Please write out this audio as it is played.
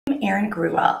Erin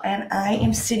Gruwell, and I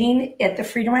am sitting at the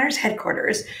Freedom Riders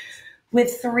headquarters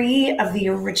with three of the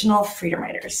original Freedom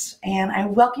Riders. And I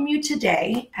welcome you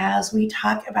today as we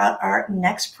talk about our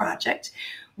next project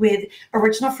with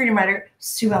original Freedom Rider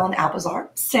Sue Ellen Alpizar.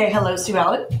 Say hello, Sue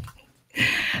Ellen.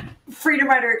 Freedom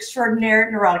Rider extraordinaire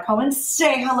Narada Coleman.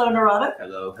 Say hello, Narada.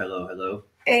 Hello, hello, hello.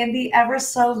 And the ever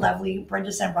so lovely Brenda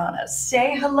Zambrana.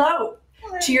 Say hello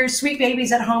to your sweet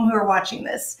babies at home who are watching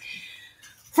this.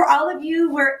 For all of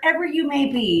you, wherever you may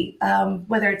be,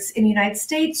 whether it's in the United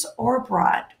States or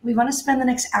abroad, we want to spend the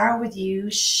next hour with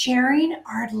you sharing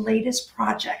our latest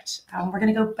project. We're going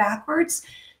to go backwards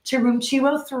to room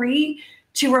 203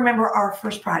 to remember our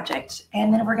first project,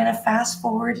 and then we're going to fast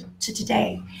forward to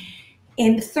today.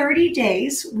 In 30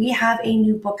 days, we have a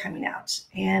new book coming out,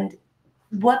 and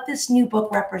what this new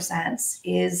book represents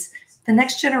is the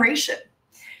next generation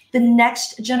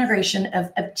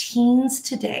of teens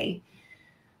today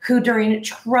who during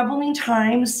troubling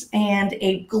times and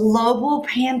a global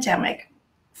pandemic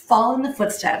follow in the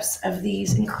footsteps of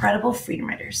these incredible Freedom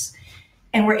Riders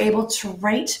and were able to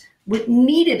write what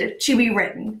needed to be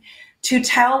written, to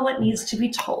tell what needs to be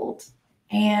told,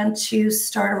 and to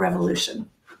start a revolution.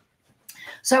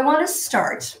 So I want to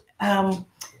start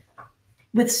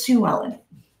with Sue Ellen.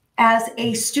 As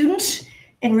a student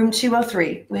in room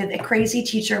 203 with a crazy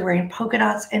teacher wearing polka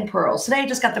dots and pearls, today I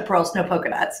just got the pearls, no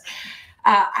polka dots.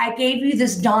 I gave you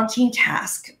this daunting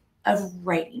task of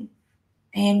writing,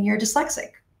 and you're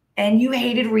dyslexic, and you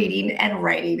hated reading and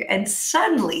writing, and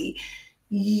suddenly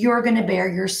you're going to bare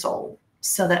your soul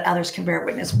so that others can bear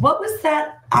witness. What was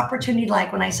that opportunity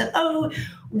like when I said, oh,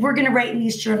 we're going to write in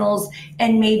these journals,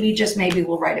 and maybe, just maybe,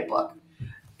 we'll write a book?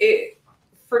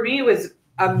 For me, it was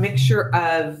a mixture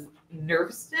of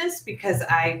nervousness because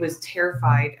I was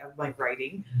terrified of my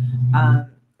writing.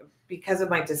 Because of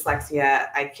my dyslexia,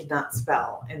 I cannot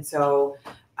spell. And so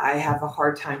I have a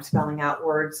hard time spelling out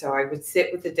words. So I would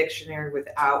sit with the dictionary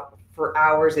for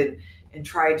hours and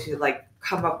try to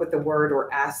come up with a word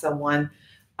or ask someone.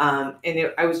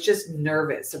 I was just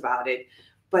nervous about it.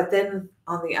 But then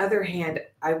on the other hand,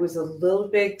 I was a little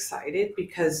bit excited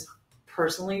because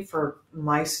personally for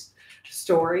my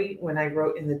story, when I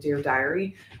wrote in the Dear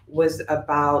Diary, was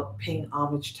about paying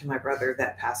homage to my brother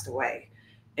that passed away.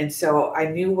 And so I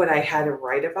knew what I had to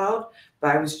write about,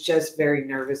 but I was just very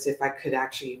nervous if I could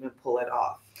actually even pull it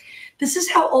off. This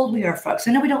is how old we are, folks.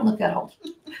 I know we don't look that old.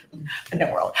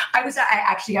 No, we're old. I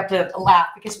actually have to laugh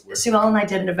because Sue Ellen and I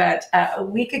did an event a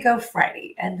week ago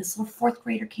Friday, and this little fourth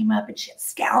grader came up and she had a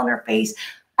scowl on her face.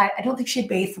 I don't think she had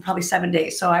bathed for probably 7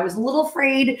 days. So I was a little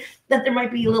afraid that there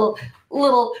might be little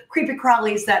creepy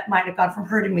crawlies that might have gone from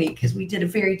her to me because we did a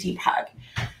very deep hug.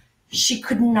 She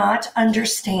could not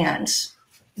understand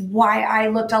why I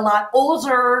looked a lot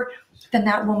older than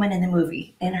that woman in the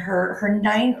movie. In her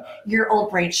 9-year-old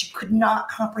brain, she could not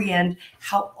comprehend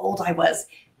how old I was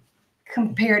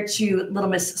compared to Little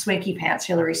Miss Swanky Pants,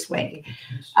 Hilary Swank.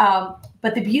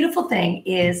 But the beautiful thing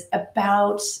is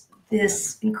about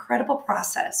this incredible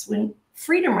process. When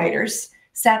Freedom Riders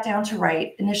sat down to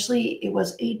write, initially it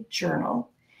was a journal,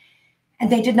 and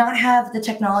they did not have the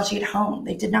technology at home.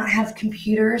 They did not have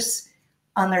computers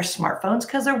on their smartphones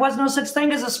because there was no such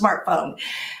thing as a smartphone.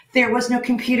 There was no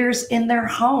computers in their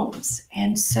homes.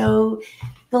 And so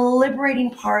the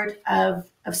liberating part of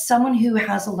someone who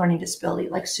has a learning disability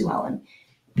like Sue Ellen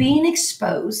being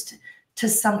exposed to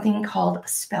something called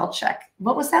spell check.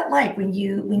 What was that like when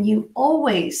you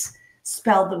always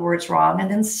spelled the words wrong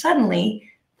and then suddenly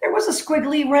there was a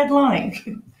squiggly red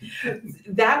line?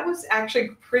 That was actually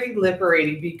pretty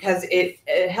liberating because it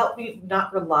helped me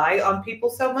not rely on people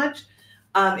so much.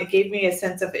 It gave me a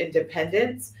sense of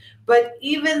independence, but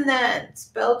even that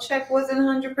spell check wasn't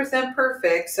 100%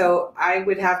 perfect. So I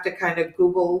would have to kind of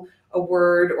Google a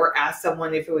word or ask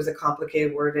someone if it was a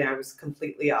complicated word and I was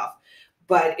completely off.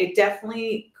 But it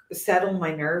definitely settled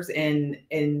my nerves and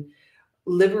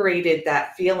liberated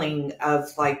that feeling of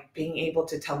being able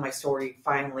to tell my story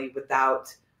finally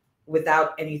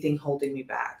without anything holding me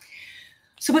back.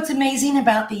 So what's amazing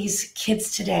about these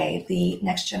kids today, the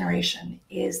next generation,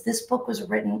 is this book was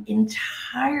written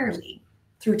entirely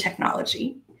through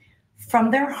technology from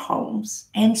their homes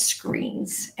and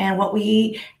screens and what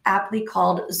we aptly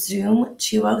called Zoom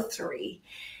 203.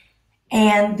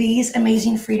 And these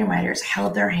amazing Freedom Riders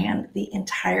held their hand the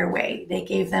entire way. They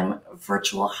gave them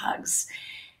virtual hugs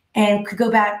and could go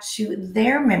back to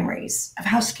their memories of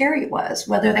how scary it was,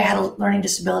 whether they had a learning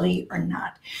disability or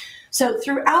not. So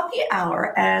throughout the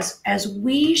hour, as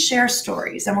we share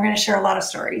stories, and we're going to share a lot of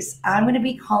stories, I'm going to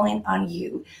be calling on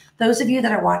you, those of you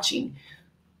that are watching.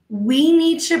 We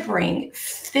need to bring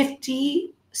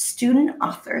 50 student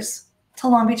authors to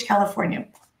Long Beach, California,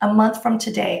 a month from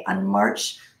today on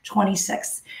March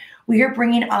 26th. We are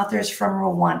bringing authors from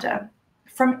Rwanda,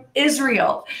 from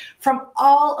Israel, from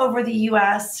all over the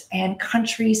US and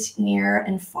countries near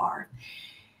and far.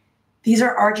 These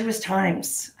are arduous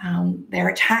times. There are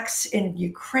attacks in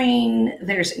Ukraine,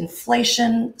 there's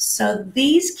inflation. So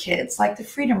these kids, like the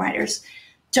Freedom Riders,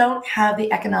 don't have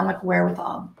the economic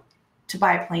wherewithal to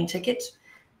buy a plane ticket,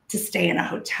 to stay in a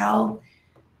hotel,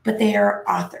 but they are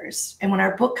authors. And when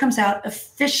our book comes out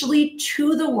officially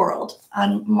to the world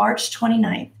on March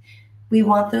 29th, we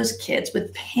want those kids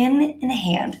with pen in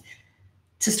hand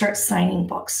to start signing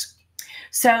books.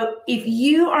 So if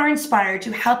you are inspired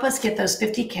to help us get those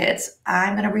 50 kids,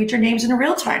 I'm going to read your names in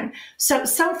real time. So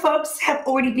some folks have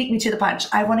already beat me to the punch.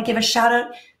 I want to give a shout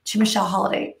out to Michelle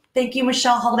Holiday. Thank you,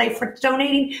 Michelle Holiday, for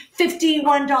donating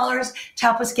 $51 to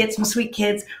help us get some sweet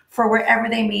kids for wherever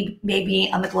they may be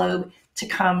on the globe to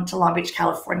come to Long Beach,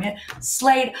 California.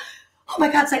 Slade, oh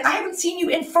my God, Slade, I haven't seen you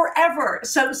in forever.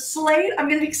 So Slade, I'm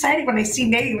going to be excited when I see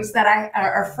names that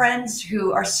are friends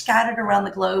who are scattered around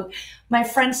the globe. My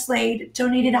friend Slade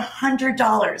donated $100.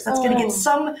 That's going to get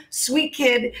some sweet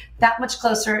kid that much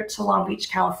closer to Long Beach,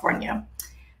 California.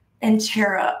 And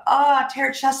Tara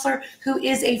Chesler, who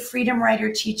is a Freedom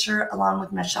Rider teacher along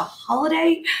with Michelle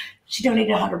Holiday, she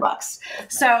donated $100.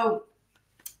 So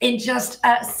in just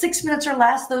 6 minutes or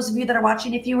less, those of you that are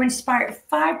watching, if you were inspired,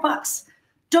 $5.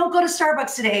 Don't go to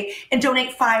Starbucks today and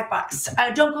donate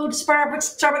 $5. Don't go to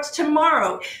Starbucks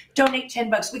tomorrow. Donate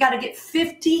 $10. We got to get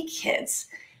 50 kids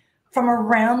from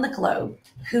around the globe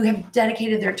who have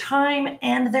dedicated their time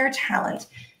and their talent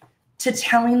to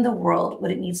telling the world what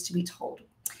it needs to be told.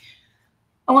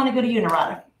 I want to go to you,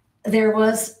 Narada. There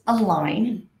was a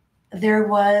line. There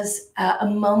was a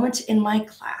moment in my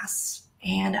class,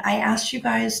 and I asked you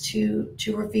guys to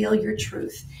reveal your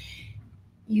truth.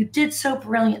 You did so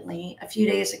brilliantly a few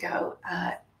days ago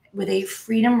with a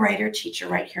Freedom Rider teacher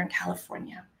right here in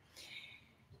California.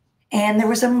 And there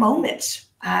was a moment.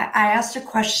 I asked a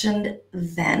question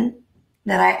then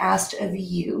that I asked of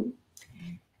you,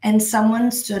 and someone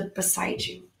stood beside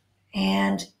you.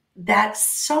 And that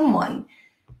someone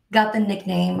got the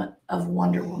nickname of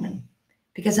Wonder Woman,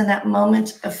 because in that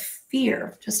moment of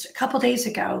fear, just a couple days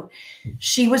ago,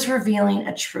 she was revealing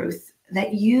a truth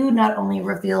that you not only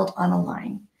revealed on a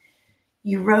line,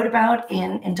 you wrote about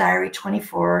in Diary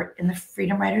 24, in the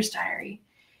Freedom Riders Diary,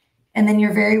 and then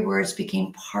your very words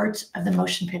became part of the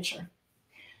motion picture.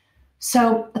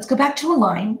 So let's go back to a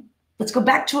line, let's go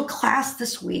back to a class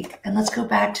this week, and let's go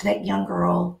back to that young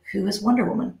girl who is Wonder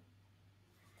Woman.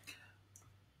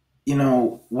 You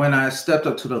know, when I stepped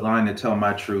up to the line to tell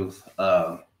my truth,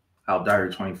 how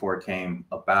Diary 24 came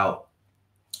about,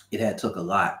 it took a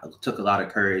lot. It took a lot of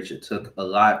courage. It took a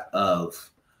lot of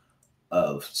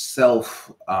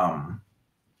self-doubt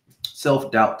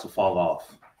to fall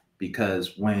off,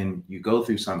 because when you go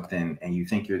through something and you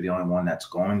think you're the only one that's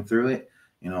going through it,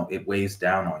 you know, it weighs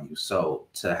down on you. So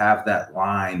to have that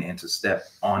line and to step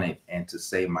on it and to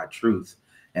say my truth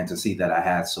and to see that I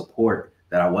had support,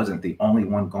 that I wasn't the only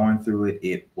one going through it,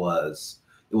 it was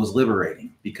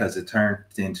liberating, because it turned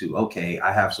into, okay,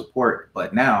 I have support,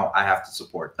 but now I have to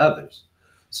support others.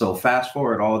 So fast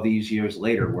forward all these years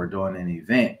later, we're doing an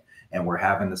event and we're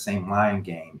having the same line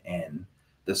game. And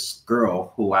this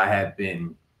girl who I had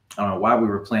been, I don't know why we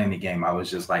were playing the game. I was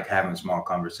just like having small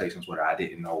conversations with her. I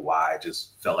didn't know why. I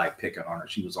just felt like picking on her.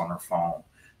 She was on her phone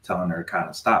telling her to kind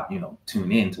of stop,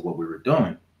 tune in to what we were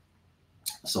doing.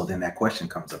 So then that question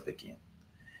comes up again.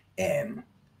 And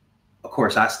of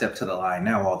course, I step to the line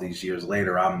now. All these years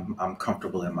later, I'm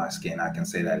comfortable in my skin. I can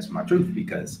say that it's my truth,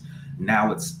 because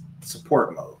now it's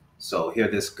support mode. So here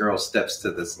this girl steps to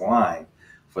this line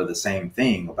for the same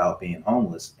thing about being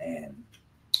homeless, and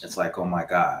it's like, oh my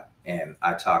God. And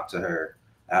I talked to her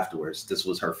afterwards. This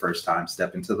was her first time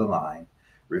stepping to the line,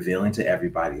 revealing to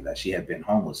everybody that she had been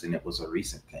homeless, and it was a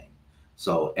recent thing.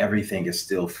 So everything is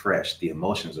still fresh. The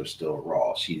emotions are still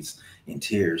raw. She's in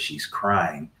tears. She's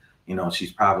crying.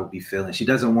 She's probably feeling, she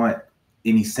doesn't want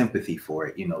any sympathy for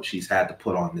it. She's had to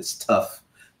put on this tough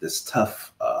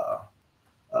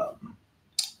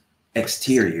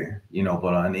exterior,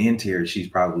 but on the interior, she's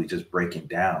probably just breaking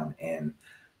down. And,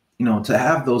 to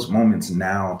have those moments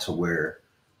now to where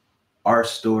our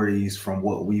stories from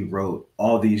what we wrote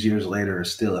all these years later are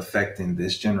still affecting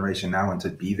this generation now, and to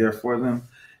be there for them,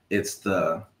 it's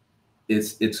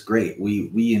great.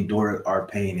 We endure our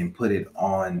pain and put it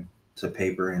on to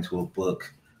paper, into a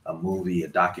book, a movie, a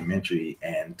documentary,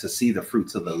 and to see the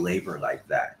fruits of the labor like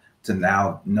that, to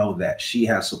now know that she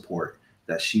has support,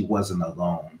 that she wasn't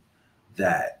alone,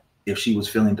 that if she was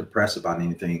feeling depressed about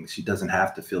anything, she doesn't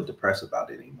have to feel depressed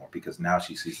about it anymore because now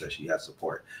she sees that she has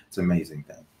support. It's an amazing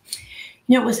thing.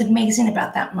 You know, what was amazing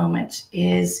about that moment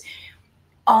is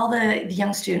all the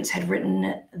young students had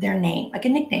written their name, like a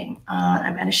nickname,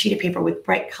 on a sheet of paper with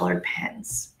bright colored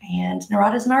pens. And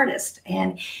Narada's an artist,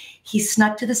 and he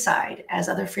snuck to the side as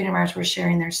other Freedom Riders were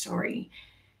sharing their story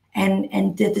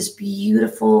and did this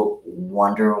beautiful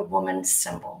Wonder Woman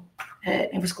symbol.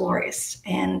 It was glorious,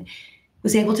 and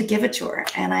was able to give it to her.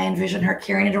 And I envisioned her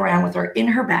carrying it around with her in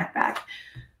her backpack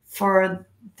for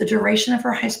the duration of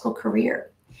her high school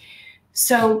career.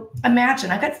 So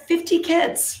imagine, I've got 50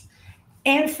 kids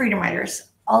and Freedom Riders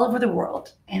all over the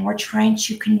world, and we're trying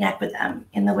to connect with them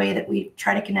in the way that we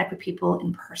try to connect with people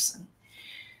in person.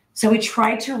 So we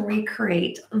tried to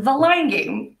recreate the line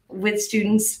game with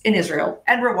students in Israel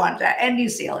and Rwanda and New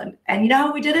Zealand. And you know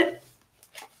how we did it?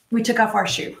 We took off our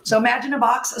shoe. So imagine a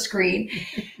box, a screen,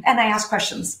 and I asked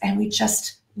questions, and we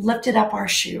just lifted up our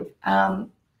shoe. A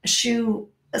shoe,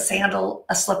 a sandal,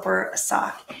 a slipper, a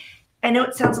sock. I know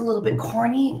it sounds a little bit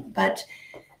corny, but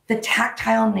the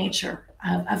tactile nature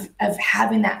of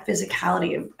having that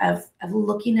physicality of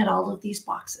looking at all of these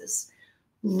boxes,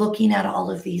 looking at all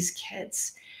of these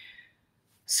kids.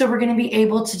 So we're going to be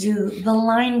able to do the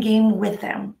line game with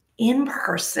them in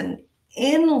person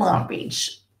in Long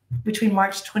Beach between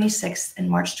March 26th and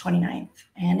March 29th.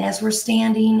 And as we're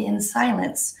standing in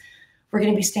silence, we're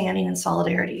going to be standing in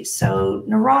solidarity. So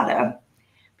Narada,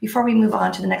 before we move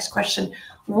on to the next question,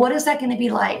 what is that going to be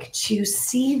like to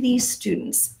see these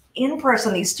students in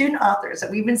person, these student authors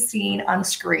that we've been seeing on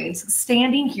screens,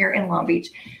 standing here in Long Beach,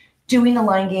 doing the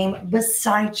line game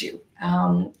beside you,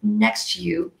 next to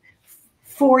you,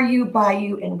 for you, by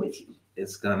you, and with you?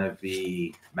 It's going to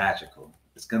be magical.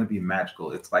 It's going to be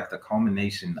magical. It's like the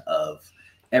culmination of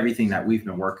everything that we've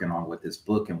been working on with this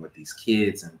book and with these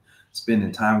kids and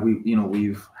spending time.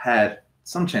 We've had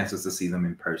some chances to see them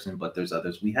in person, but there's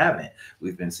others we haven't.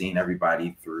 We've been seeing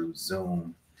everybody through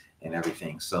Zoom and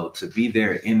everything. So to be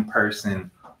there in person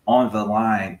on the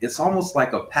line, it's almost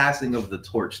like a passing of the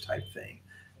torch type thing.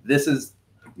 This is,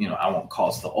 I won't call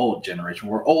us the old generation.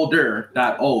 We're older,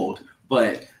 not old,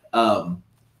 but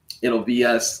it'll be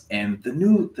us and the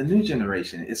new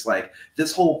generation. It's like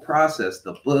this whole process,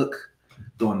 the book,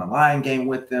 doing the line game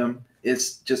with them,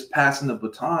 it's just passing the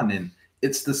baton. And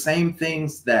it's the same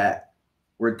things that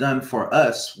were done for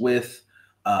us with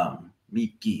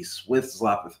Meet Geese, with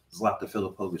Zlata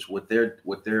Filipovich,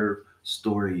 with their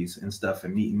stories and stuff,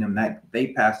 and meeting them, that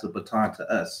they pass the baton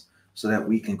to us so that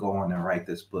we can go on and write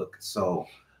this book. So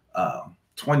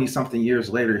 20 something years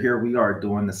later, here we are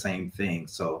doing the same thing.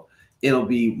 So it'll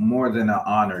be more than an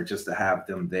honor just to have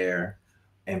them there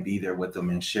and be there with them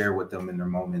and share with them in their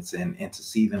moments and to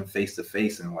see them face to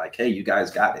face and like, hey, you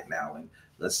guys got it now, and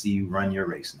let's see you run your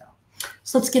race now.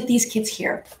 So let's get these kids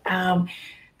here.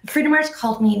 Freedom Riders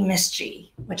called me Miss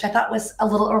G, which I thought was a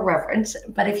little irreverent,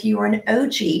 but if you were an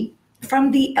OG from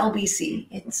the LBC,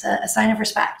 it's a sign of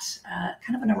respect,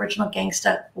 kind of an original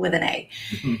gangsta with an A.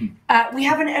 We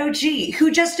have an OG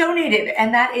who just donated,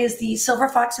 and that is the Silver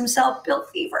Fox himself, Bill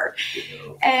Fever.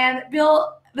 And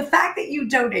Bill, the fact that you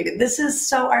donated, this is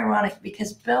so ironic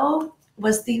because Bill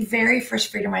was the very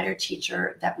first Freedom Rider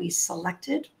teacher that we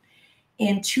selected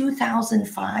in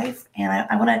 2005. And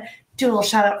I want to do a little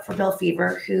shout out for Bill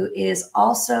Fever, who is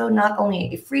also not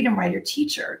only a Freedom Rider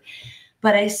teacher,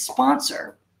 but a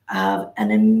sponsor of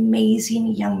an amazing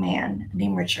young man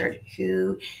named Richard,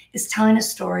 who is telling a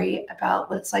story about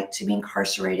what it's like to be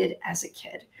incarcerated as a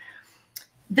kid.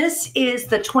 This is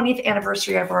the 20th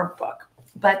anniversary of our book.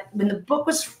 But when the book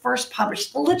was first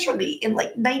published, literally in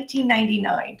like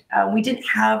 1999, we didn't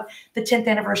have the 10th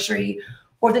anniversary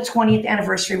or the 20th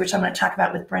anniversary, which I'm going to talk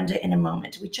about with Brenda in a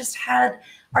moment. We just had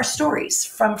our stories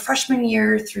from freshman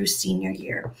year through senior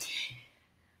year.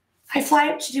 I fly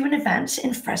out to do an event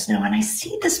in Fresno, and I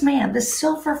see this man, the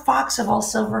silver fox of all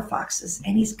silver foxes,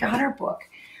 and he's got our book,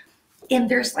 and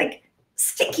there's like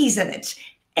stickies in it,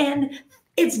 and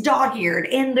it's dog-eared,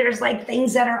 and there's like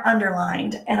things that are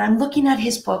underlined, and I'm looking at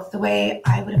his book the way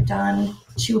I would have done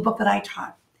to a book that I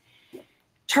taught.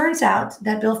 Turns out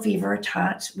that Bill Fever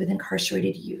taught with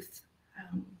incarcerated youth,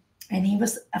 and he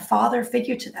was a father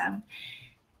figure to them.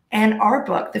 And our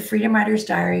book, The Freedom Rider's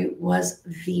Diary, was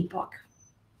the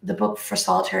book for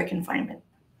solitary confinement,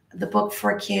 the book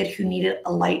for a kid who needed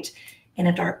a light in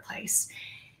a dark place.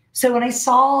 So when I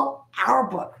saw our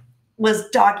book was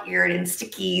dog-eared and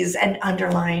stickies and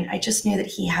underlined, I just knew that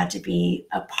he had to be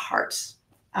a part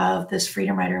of this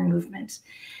Freedom Rider movement.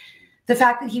 The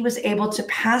fact that he was able to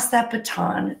pass that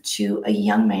baton to a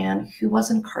young man who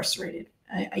was incarcerated,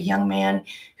 a young man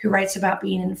who writes about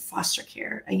being in foster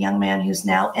care, a young man who's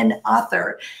now an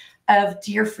author of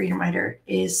Dear Freedom Writer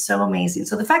is so amazing.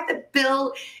 So the fact that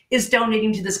Bill is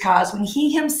donating to this cause when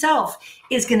he himself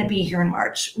is going to be here in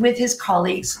March with his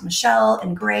colleagues, Michelle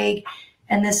and Greg,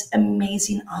 and this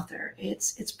amazing author,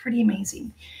 it's pretty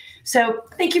amazing. So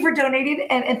thank you for donating,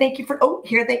 and thank you for, oh,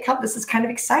 here they come. This is kind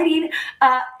of exciting.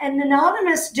 An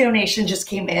anonymous donation just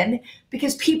came in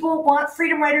because people want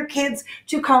Freedom Writer kids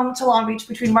to come to Long Beach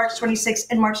between March 26th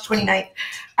and March 29th.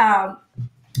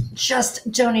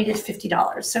 Just donated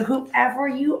 $50. So whoever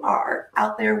you are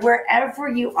out there, wherever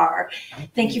you are,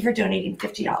 thank you for donating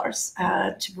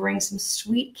 $50 to bring some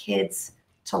sweet kids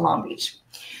to Long Beach.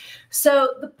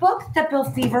 So the book that Bill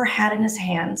Fever had in his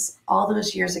hands all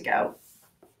those years ago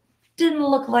didn't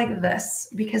look like this,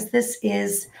 because this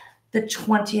is the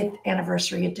 20th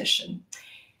anniversary edition.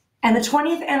 And the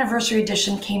 20th anniversary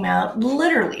edition came out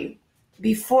literally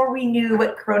before we knew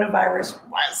what coronavirus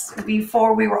was,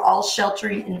 before we were all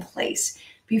sheltering in place,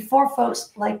 before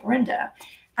folks like Brenda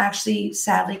actually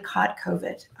sadly caught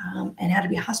COVID and had to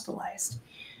be hospitalized.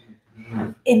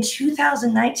 In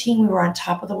 2019, we were on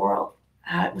top of the world.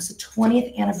 It was the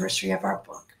 20th anniversary of our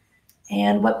book.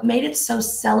 And what made it so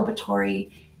celebratory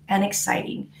and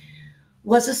exciting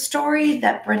was a story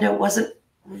that Brenda wasn't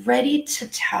ready to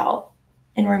tell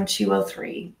in room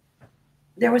 203.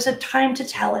 There was a time to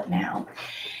tell it now.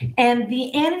 And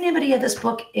the anonymity of this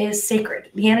book is sacred.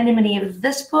 The anonymity of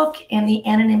this book and the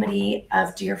anonymity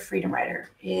of Dear Freedom Writer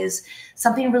is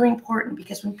something really important,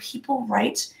 because when people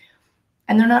write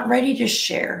and they're not ready to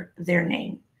share their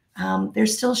name, they're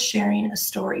still sharing a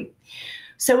story.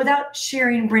 So without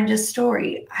sharing Brenda's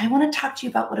story, I want to talk to you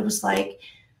about what it was like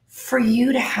for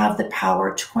you to have the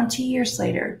power 20 years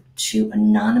later to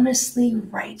anonymously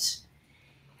write.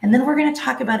 And then we're going to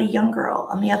talk about a young girl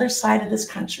on the other side of this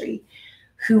country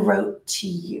who wrote to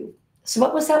you. So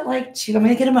what was that like to, I'm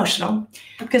going to get emotional,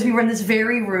 because we were in this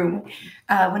very room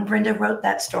when Brenda wrote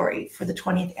that story for the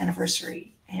 20th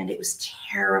anniversary, and it was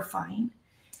terrifying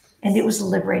and it was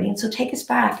liberating. So take us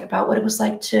back about what it was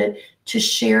like to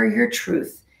share your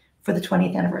truth for the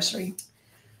 20th anniversary.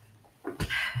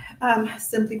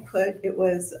 Simply put, it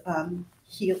was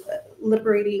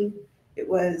liberating. It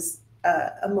was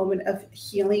a moment of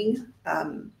healing.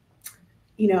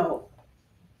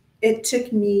 It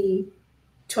took me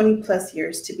 20 plus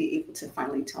years to be able to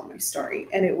finally tell my story.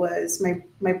 And it was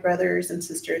my brothers and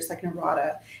sisters like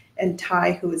Narada and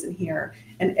Ty, who was in here,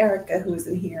 and Erica, who was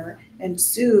in here, and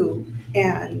Sue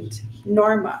and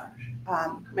Norma,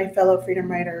 my fellow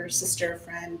Freedom Writer, sister,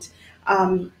 friend.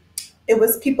 It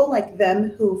was people like them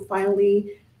who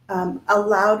finally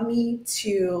allowed me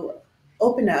to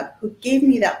open up, who gave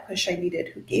me that push I needed,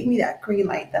 who gave me that green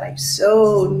light that I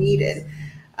so needed.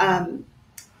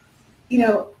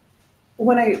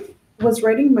 When I was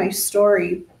writing my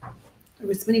story, there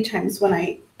was many times when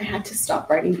I had to stop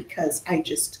writing because I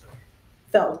just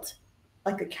felt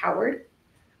like a coward.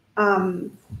 3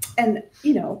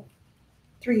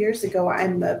 years ago,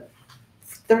 I'm a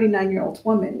 39-year-old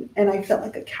woman, and I felt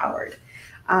like a coward.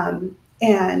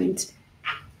 And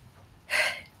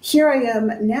here I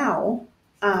am now,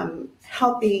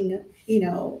 helping,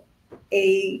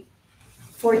 a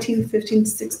 14, 15,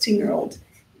 16-year-old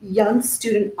young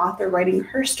student author writing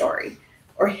her story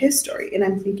or his story. And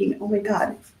I'm thinking, oh my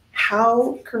God,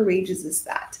 how courageous is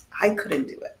that? I couldn't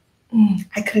do it.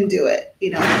 I couldn't do it,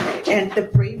 and the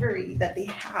bravery that they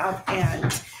have.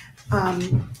 And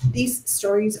these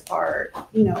stories are,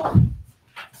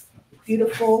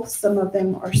 beautiful. Some of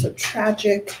them are so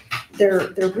tragic.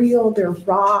 They're real, they're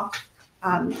raw.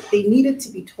 They needed to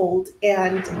be told.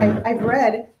 And I've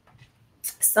read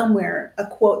somewhere a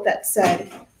quote that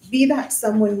said, be that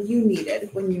someone you needed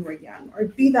when you were young, or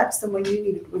be that someone you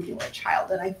needed when you were a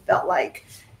child. And I felt like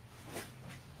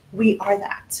we are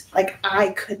that. Like I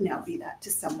could now be that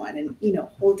to someone. And,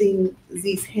 holding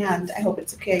Z's hand, I hope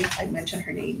it's okay if I mention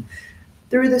her name,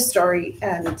 through the story.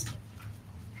 And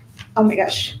oh my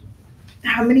gosh,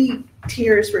 how many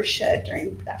tears were shed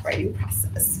during that writing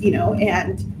process,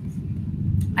 and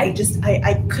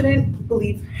I couldn't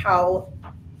believe how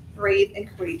brave and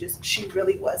courageous she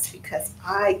really was, because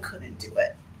I couldn't do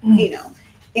it,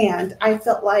 and I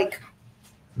felt like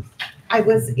I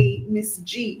was a Miss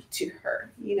G to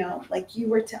her, like you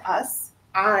were to us.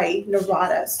 I,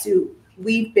 Narada, Sue,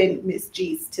 we've been Miss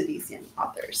G's to these young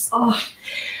authors. Oh,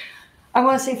 I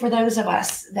want to say, for those of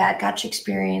us that got to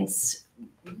experience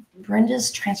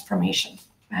Brenda's transformation,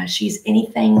 she's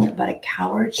anything but a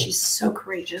coward. She's so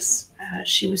courageous.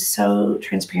 She was so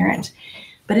transparent.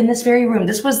 But in this very room,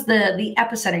 this was the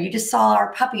epicenter. You just saw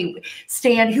our puppy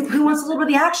stand. Who wants a little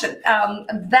bit of the action?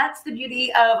 That's the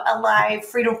beauty of a live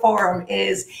Freedom Forum,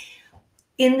 is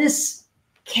in this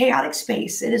chaotic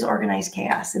space. It is organized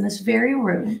chaos. In this very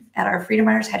room at our Freedom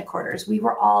Riders headquarters, we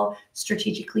were all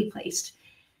strategically placed.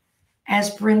 As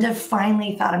Brenda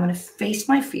finally thought, I'm going to face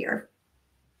my fear,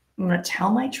 I'm going to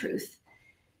tell my truth,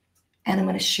 and I'm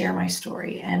going to share my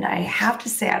story. And I have to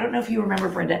say, I don't know if you remember,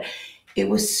 Brenda, it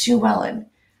was Sue Ellen,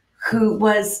 who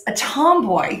was a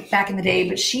tomboy back in the day,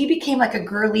 but she became like a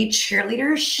girly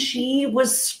cheerleader. She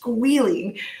was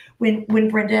squealing when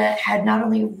Brenda had not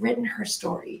only written her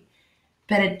story,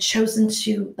 but had chosen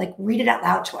to like read it out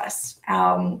loud to us.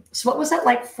 So what was that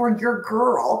like for your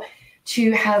girl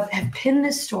to have penned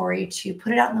this story, to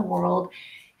put it out in the world,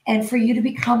 and for you to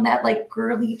become that like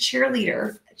girly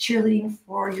cheerleader, cheerleading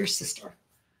for your sister?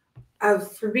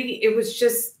 For me, it was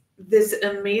just this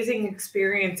amazing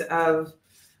experience of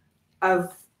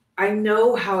I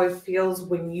know how it feels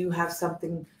when you have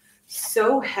something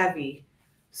so heavy,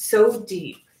 so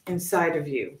deep inside of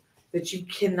you that you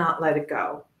cannot let it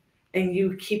go. And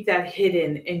you keep that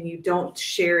hidden and you don't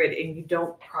share it and you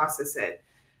don't process it.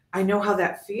 I know how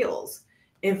that feels.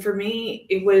 And for me,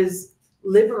 it was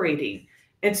liberating.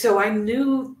 And so I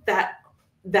knew that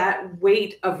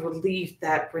weight of relief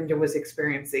that Brenda was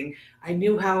experiencing. I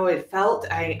knew how it felt.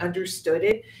 I understood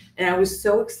it. And I was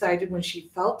so excited when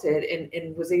she felt it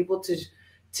and was able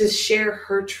to share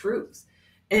her truth.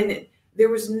 And there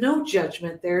was no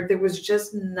judgment there. There was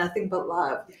just nothing but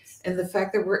love. Yes. And the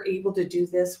fact that we're able to do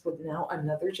this with now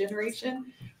another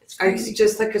generation, it's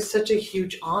just like such a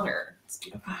huge honor. It's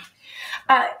beautiful.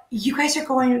 You guys are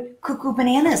going cuckoo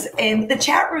bananas in the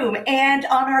chat room and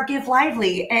on our Give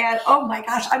Lively. And oh my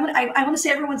gosh, I want to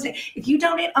say everyone's name. If you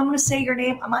donate, I'm going to say your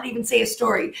name. I might even say a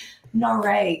story.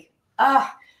 Nare.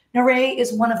 Nare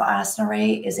is one of us. Nare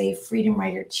is a Freedom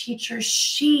Rider teacher.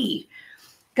 She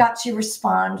got to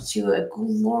respond to a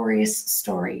glorious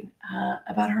story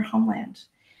about her homeland,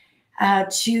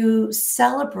 to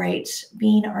celebrate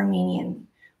being Armenian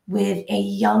with a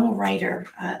young writer,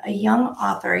 a young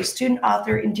author, a student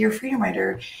author in Dear Freedom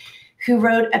Rider, who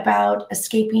wrote about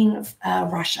escaping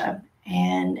Russia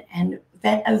and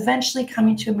eventually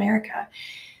coming to America.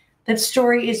 That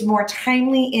story is more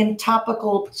timely and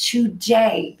topical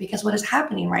today because what is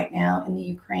happening right now in the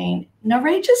Ukraine.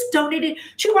 Nare just donated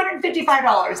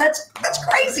 $255. That's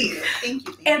crazy. Thank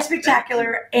you. And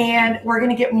spectacular. And we're going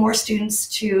to get more students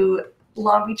to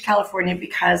Long Beach, California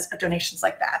because of donations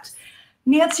like that.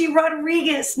 Nancy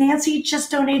Rodriguez. Nancy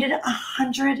just donated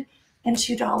 $102.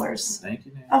 Thank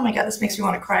you, Nancy. Oh my God, this makes me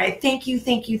want to cry. Thank you,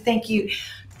 thank you, thank you.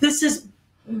 This is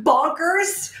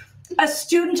bonkers. A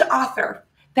student author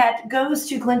that goes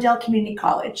to Glendale Community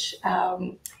College,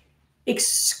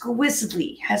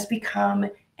 exquisitely has become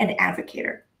an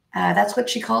advocator. That's what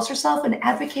she calls herself, an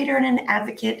advocator and an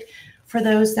advocate for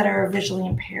those that are visually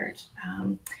impaired.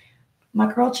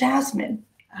 My girl Jasmine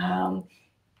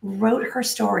wrote her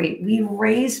story. We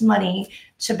raised money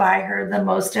to buy her the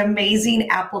most amazing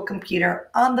Apple computer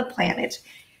on the planet.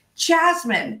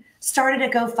 Jasmine started a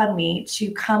GoFundMe to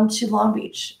come to Long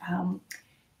Beach.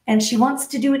 And she wants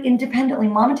to do it independently.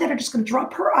 Mom and Dad are just going to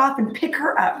drop her off and pick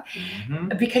her up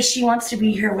because she wants to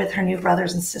be here with her new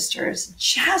brothers and sisters.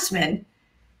 Jasmine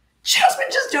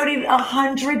just donated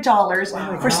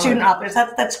 $100 for student authors.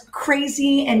 That's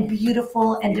crazy and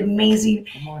beautiful and amazing.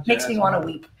 Makes me want to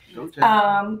weep.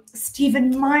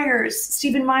 Stephen Myers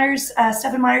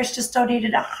just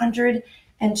donated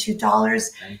 $102.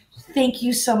 Thank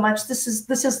you so much. This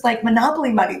is like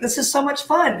Monopoly money. This is so much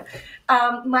fun.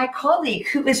 My colleague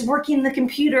who is working the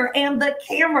computer and the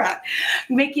camera,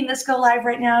 making this go live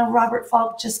right now, Robert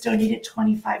Falk, just donated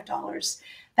 $25.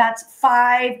 That's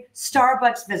 5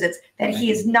 Starbucks visits that he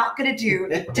is not going to do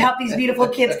to help these beautiful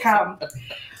kids come.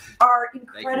 Our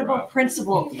incredible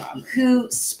principal who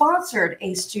sponsored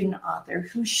a student author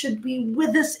who should be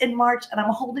with us in March, and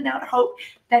I'm holding out hope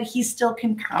that he still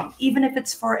can come, even if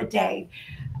it's for a day.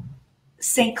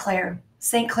 St. Clair,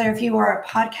 if you are a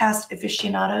podcast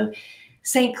aficionado,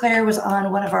 St. Clair was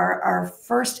on one of our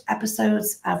first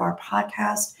episodes of our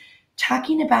podcast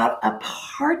talking about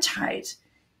apartheid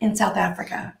in South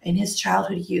Africa in his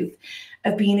childhood youth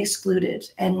of being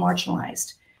excluded and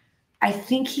marginalized. I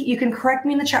think you can correct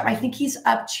me in the chat, I think he's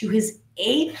up to his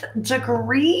 8th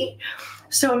degree.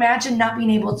 So imagine not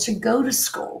being able to go to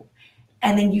school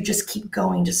and then you just keep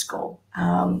going to school.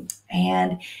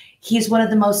 And he's one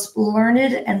of the most learned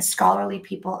and scholarly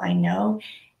people I know.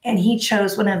 And he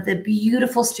chose one of the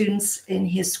beautiful students in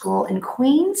his school in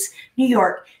Queens, New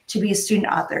York, to be a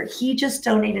student author. He just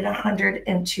donated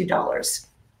 $102.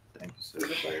 Thank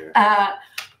you, sir.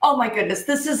 Oh my goodness,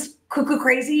 this is cuckoo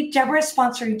crazy. Deborah is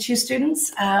sponsoring 2 students,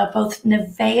 both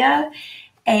Nevaeh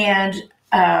and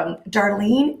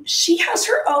Darlene. She has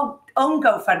her own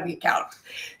GoFundMe account.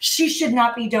 She should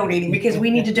not be donating because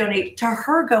we need to donate to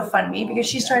her GoFundMe because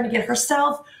she's trying to get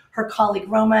herself, her colleague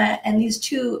Roma, and these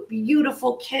 2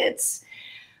 beautiful kids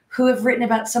who have written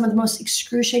about some of the most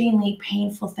excruciatingly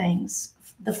painful things,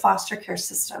 the foster care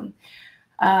system.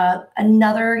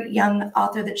 Another young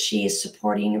author that she is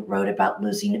supporting wrote about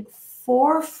losing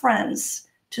 4 friends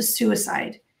to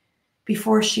suicide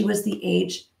before she was the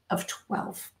age of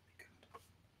 12.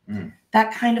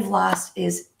 That kind of loss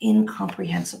is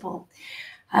incomprehensible.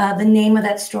 The name of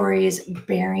that story is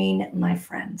Burying My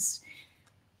Friends.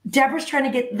 Deborah's trying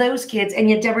to get those kids, and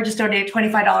yet Deborah just donated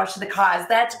 $25 to the cause.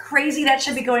 That's crazy. That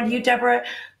should be going to you, Deborah,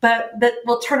 but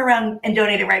we'll turn around and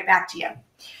donate it right back to you.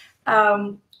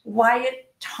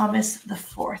 Wyatt Thomas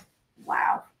IV.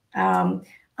 Wow.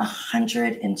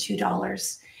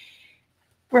 $102.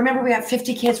 Remember, we have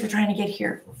 50 kids we're trying to get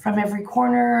here from every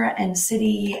corner and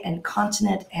city and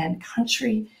continent and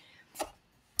country.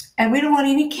 And we don't want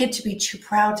any kid to be too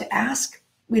proud to ask.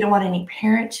 We don't want any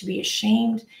parent to be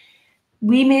ashamed.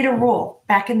 We made a rule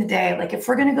back in the day, like if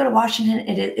we're going to go to Washington,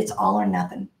 it's all or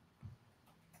nothing.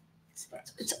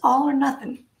 It's all or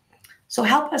nothing. So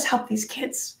help us help these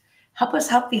kids. Help us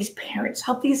help these parents.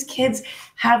 Help these kids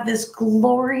have this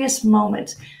glorious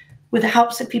moment with the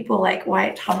helps of people like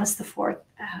Wyatt Thomas IV,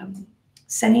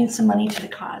 sending some money to the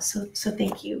cause. So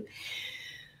thank you.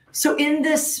 So in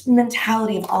this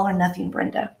mentality of all or nothing,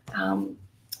 Brenda, on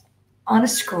a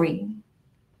screen,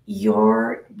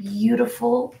 your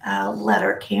beautiful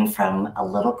letter came from a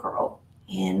little girl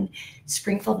in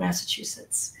Springfield,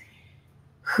 Massachusetts,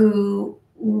 who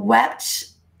wept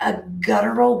a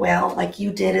guttural wail like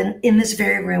you did in this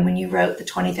very room when you wrote the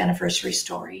 20th anniversary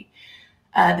story.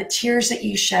 The tears that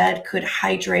you shed could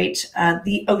hydrate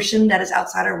the ocean that is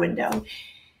outside our window.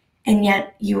 And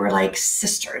yet you were like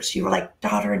sisters. You were like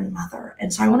daughter and mother.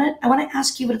 And so I want to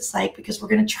ask you what it's like, because we're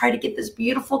going to try to get this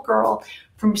beautiful girl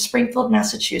from Springfield,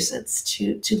 Massachusetts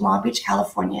to Long Beach,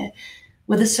 California,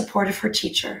 with the support of her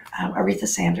teacher, Aretha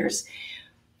Sanders.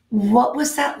 What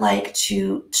was that like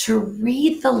to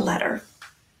read the letter,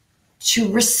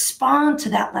 to respond to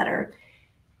that letter,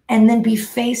 and then be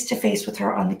face to face with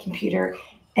her on the computer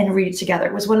and read it together?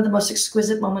 It was one of the most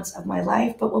exquisite moments of my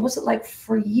life. But what was it like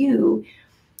for you?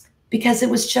 Because it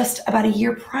was just about a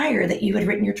year prior that you had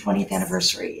written your 20th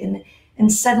anniversary.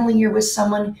 And suddenly you're with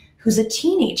someone who's a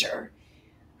teenager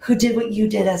who did what you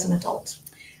did as an adult.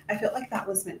 I felt like that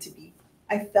was meant to be.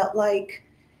 I felt like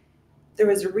there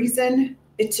was a reason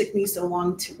it took me so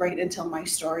long to write and tell my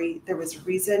story. There was a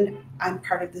reason I'm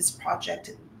part of this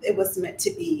project. It was meant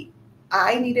to be.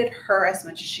 I needed her as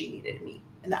much as she needed me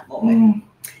in that moment.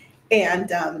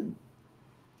 And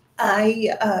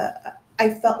I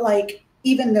felt like,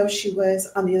 even though she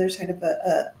was on the other side of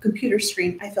a computer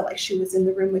screen, I felt like she was in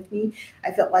the room with me.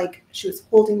 I felt like she was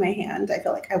holding my hand. I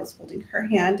felt like I was holding her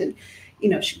hand, and, you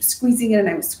know, she was squeezing it and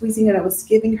I was squeezing it. I was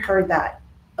giving her that,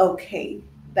 okay,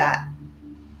 that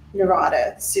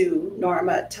Narada, Sue,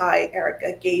 Norma, Ty,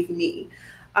 Erica gave me.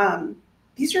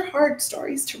 These are hard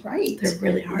stories to write. They're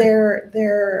really hard.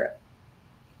 They're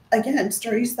again,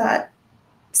 stories that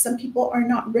some people are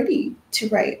not ready to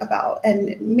write about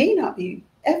and may not be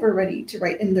ever ready to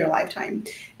write in their lifetime.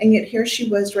 And yet here she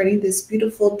was writing this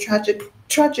beautiful,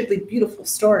 tragically beautiful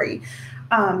story.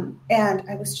 And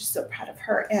I was just so proud of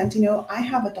her. And, you know, I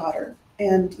have a daughter,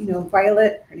 and, you know,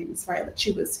 Violet, her name is Violet.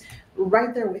 She was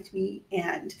right there with me,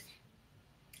 and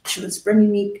she was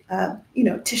bringing me, you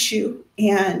know, tissue,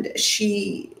 and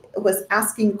she was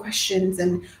asking questions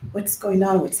and what's going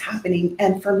on, what's happening.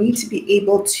 And for me to be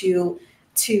able to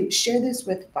share this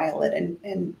with Violet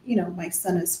and, you know, my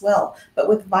son as well. But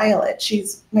with Violet,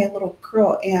 she's my little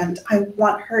girl, and I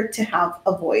want her to have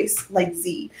a voice like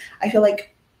Z. I feel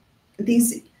like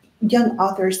these young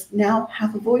authors now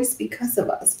have a voice because of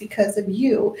us, because of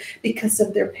you, because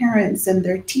of their parents and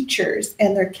their teachers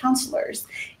and their counselors.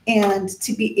 And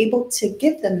to be able to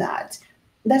give them that,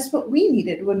 that's what we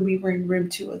needed when we were in room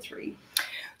 203.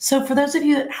 So for those of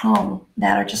you at home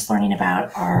that are just learning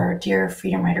about our Dear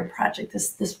Freedom Writer Project,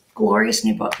 this glorious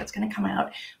new book that's going to come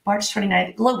out March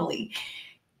 29th globally,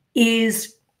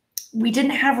 is we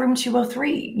didn't have room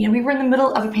 203. You know, we were in the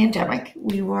middle of a pandemic.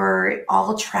 We were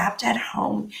all trapped at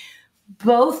home.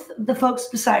 Both the folks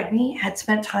beside me had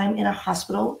spent time in a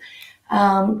hospital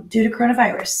due to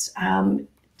coronavirus.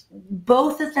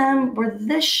 Both of them were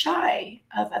this shy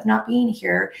of not being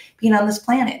here, being on this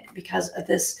planet because of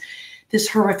this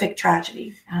horrific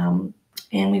tragedy.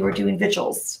 And we were doing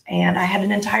vigils, and I had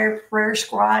an entire prayer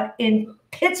squad in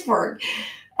Pittsburgh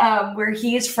where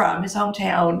he is from, his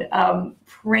hometown,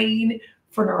 praying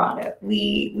for Narada.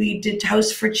 We did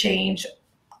Toast for Change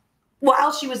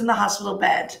while she was in the hospital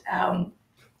bed,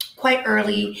 quite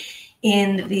early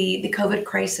in the COVID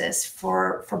crisis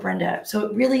for Brenda.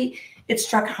 So it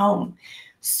struck home.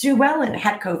 Sue Ellen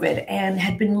had COVID and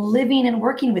had been living and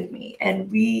working with me. And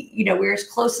we're as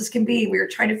close as can be. We were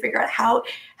trying to figure out how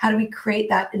do we create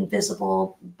that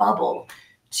invisible bubble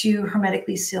to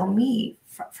hermetically seal me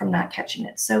from not catching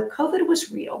it. So COVID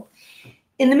was real.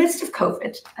 In the midst of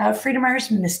COVID,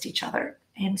 Freedomizers missed each other.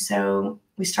 And so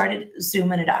we started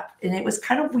Zooming it up. And it was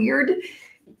kind of weird.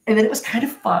 And then it was kind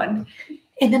of fun.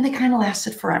 And then they kind of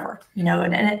lasted forever, and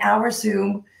an hour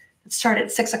Zoom that started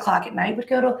at 6 o'clock at night would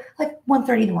go to like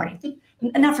 1:30 in the morning.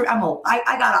 I'm old.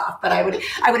 I got off, but I would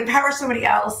empower somebody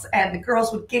else, and the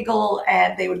girls would giggle,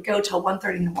 and they would go till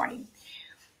 1:30 in the morning.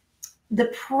 The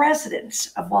president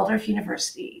of Waldorf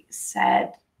University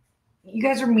said, "You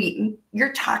guys are meeting,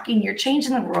 you're talking, you're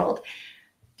changing the world.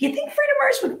 Do you think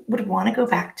Freedomers would want to go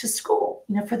back to school?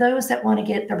 For those that want to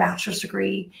get their bachelor's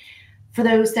degree, for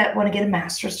those that want to get a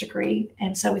master's degree."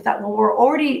 And so we thought, well, we're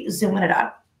already Zooming it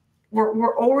up.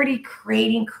 We're already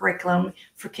creating curriculum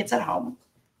for kids at home.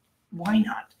 Why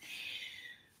not?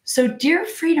 So Dear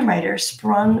Freedom Writer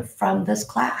sprung from this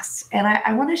class. And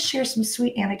I want to share some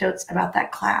sweet anecdotes about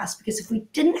that class, because if we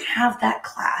didn't have that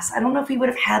class, I don't know if we would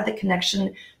have had the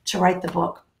connection to write the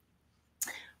book.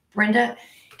 Brenda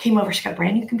came over, she got a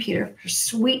brand new computer. Her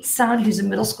sweet son, who's in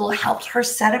middle school, helped her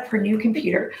set up her new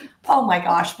computer. Oh my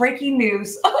gosh, breaking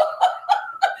news.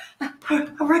 I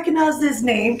recognize this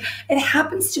name. It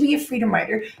happens to be a Freedom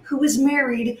Writer who was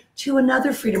married to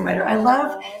another Freedom Writer. I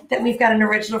love that we've got an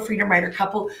original Freedom Writer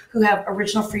couple who have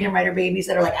original Freedom Writer babies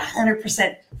that are like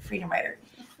 100% Freedom Writer.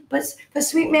 But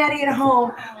sweet Maddie at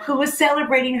home, who was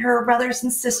celebrating her brothers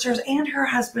and sisters and her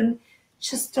husband,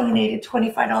 just donated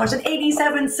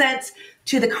 $25.87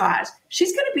 to the cause.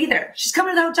 She's going to be there. She's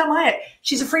coming to the Hotel Hyatt.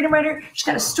 She's a Freedom Writer. She's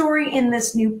got a story in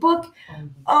this new book.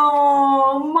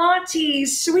 Oh, Monty,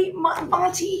 sweet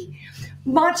Monty.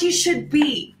 Monty should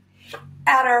be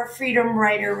at our Freedom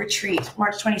Writer retreat,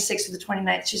 March 26th to the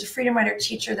 29th. She's a Freedom Writer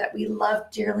teacher that we love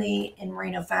dearly in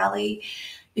Moreno Valley.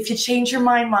 If you change your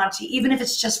mind, Monty, even if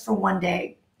it's just for one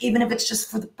day, even if it's just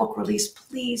for the book release,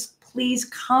 please, please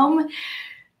come.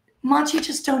 Monty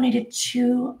just donated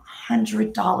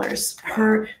 $200.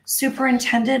 Her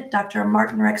superintendent, Dr.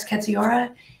 Martin Rex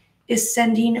Ketziora, is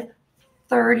sending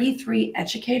 33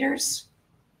 educators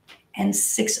and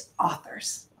 6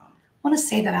 authors. I want to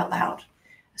say that out loud.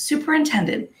 A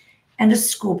superintendent and a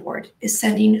school board is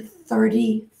sending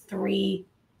 33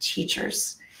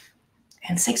 teachers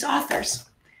and 6 authors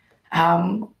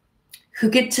who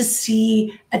get to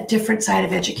see a different side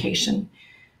of education.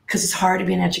 Because it's hard to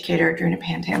be an educator during a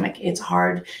pandemic. It's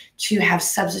hard to have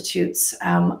substitutes.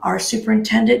 Our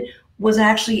superintendent was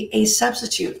actually a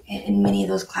substitute in many of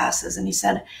those classes. And he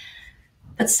said,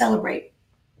 let's celebrate.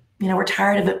 We're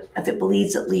tired of it. If it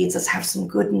bleeds, it leads. Let's have some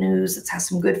good news. Let's have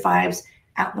some good vibes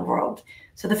out in the world.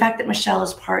 So the fact that Michelle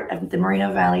is part of the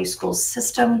Moreno Valley school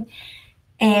system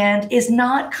and is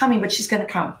not coming, but she's going to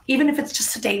come. Even if it's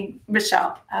just a day,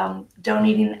 Michelle,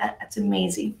 donating, that's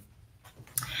amazing.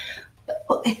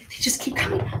 They just keep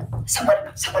coming. Someone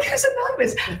who's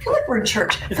anonymous. I feel like we're in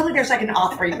church. I feel like there's like an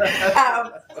offering. This is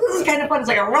kind of fun. It's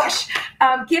like a rush.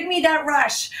 Give me that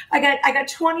rush. I got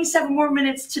 27 more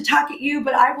minutes to talk at you,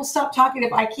 but I will stop talking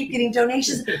if I keep getting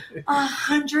donations.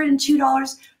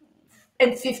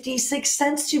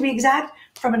 $102.56 to be exact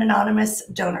from an anonymous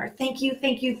donor. Thank you,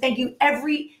 thank you, thank you.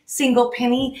 Every single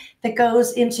penny that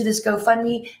goes into this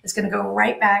GoFundMe is going to go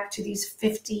right back to these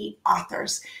 50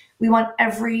 authors. We want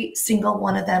every single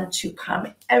one of them to come,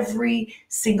 every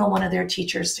single one of their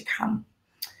teachers to come.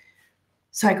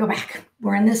 So I go back.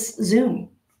 We're in this Zoom.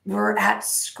 We're at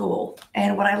school.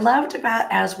 And what I loved about,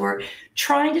 as we're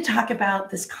trying to talk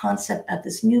about this concept of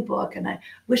this new book, and I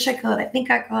wish I could, I think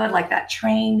I could, like that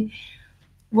train,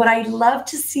 what I'd love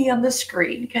to see on the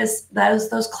screen, because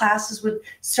those classes would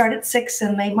start at 6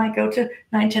 and they might go to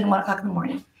 9, 10, 1 o'clock in the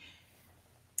morning.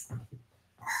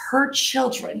 Her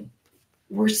children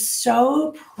were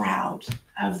so proud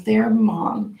of their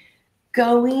mom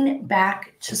going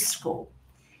back to school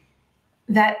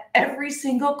that every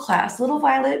single class, little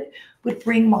Violet would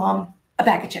bring mom a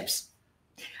bag of chips.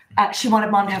 She wanted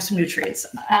mom to have some nutrients.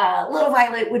 Little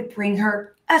Violet would bring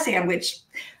her a sandwich.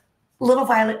 Little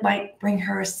Violet might bring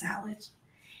her a salad.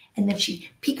 And then she'd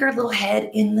peek her little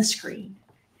head in the screen.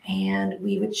 And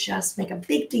we would just make a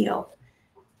big deal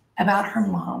about her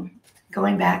mom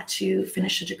going back to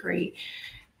finish a degree.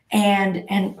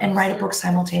 and write a book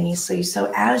simultaneously.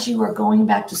 So as you are going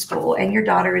back to school and your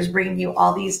daughter is bringing you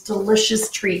all these delicious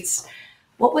treats,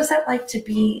 what was that like to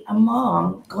be a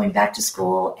mom going back to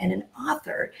school and an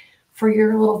author for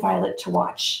your little Violet to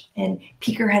watch and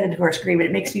peek her head into her screen? But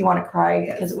it makes me want to cry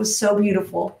because it was so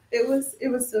beautiful. It was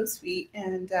so sweet.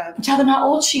 And Tell them how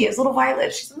old she is, little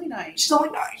Violet. she's only 9. She's only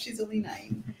 9. She's only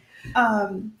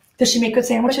 9. Does she make good But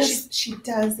sandwiches? she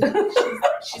does.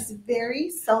 She's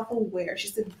very self-aware.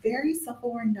 She's a very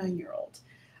self-aware 9-year-old.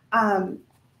 I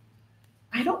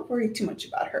don't worry too much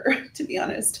about her, to be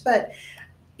honest. But,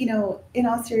 you know, in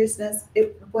all seriousness,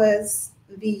 it was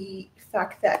the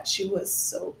fact that she was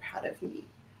so proud of me.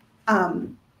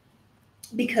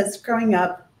 Because growing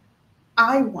up,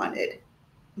 I wanted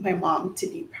my mom to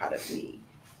be proud of me.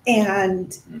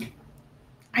 And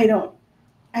I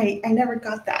never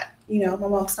got that. You know, my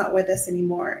mom's not with us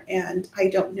anymore, and I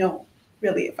don't know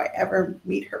really if I ever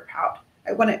made her proud.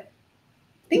 I want to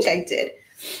think I did.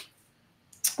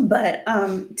 But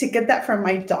to get that from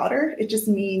my daughter, it just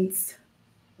means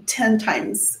 10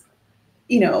 times,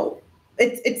 you know,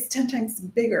 it's 10 times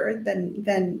bigger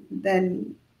than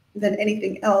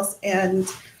anything else. And,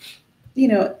 you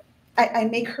know, I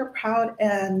make her proud,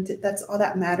 and that's all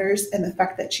that matters. And the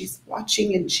fact that she's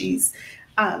watching and she's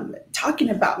talking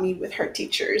about me with her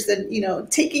teachers, and, you know,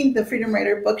 taking the Freedom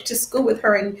Writer book to school with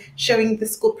her and showing the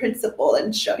school principal,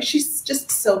 and she's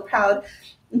just so proud.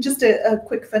 And just a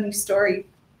quick funny story.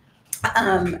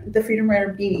 The Freedom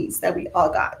Writer beanies that we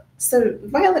all got. So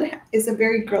Violet is a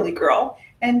very girly girl,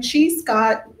 and she's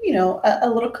got, you know, a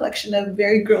little collection of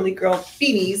very girly girl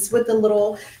beanies with the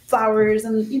little flowers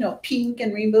and, you know, pink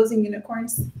and rainbows and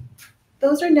unicorns.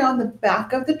 Those are now in the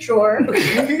back of the drawer.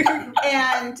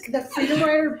 And the Freedom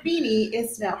Writer beanie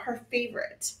is now her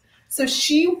favorite. So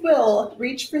she will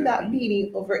reach for that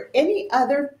beanie over any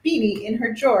other beanie in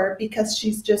her drawer because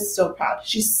she's just so proud.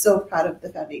 She's so proud of the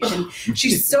foundation.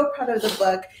 She's so proud of the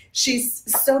book. She's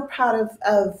so proud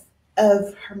of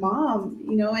her mom,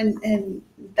 you know, and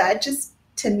that just,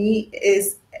 to me,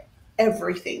 is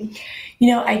everything.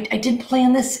 You know, I didn't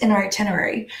plan this in our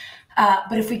itinerary,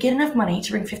 but if we get enough money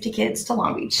to bring 50 kids to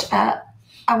Long Beach,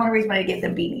 I want to raise money to get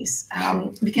them beanies,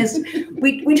 because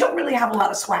we don't really have a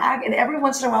lot of swag, and every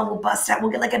once in a while we'll bust out.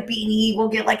 We'll get like a beanie, we'll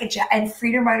get like and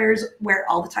Freedom Writers wear it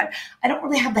all the time. I don't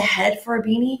really have the head for a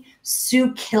beanie.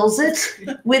 Sue kills it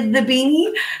with the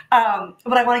beanie,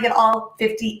 but I want to get all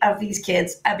 50 of these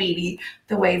kids a beanie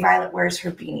the way Violet wears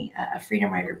her beanie, a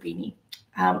Freedom Writer beanie.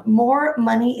 More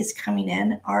money is coming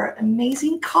in. Our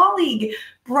amazing colleague,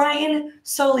 Brian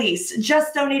Solis,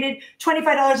 just donated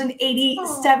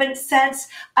 $25.87.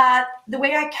 The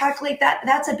way I calculate that,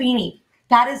 that's a beanie.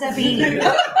 That is a beanie.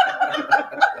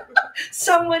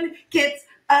 Someone gets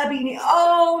a beanie.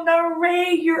 Oh,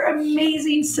 Naray, your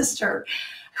amazing sister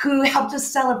who helped us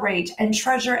celebrate and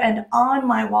treasure. And on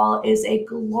my wall is a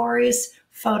glorious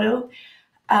photo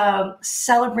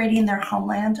celebrating their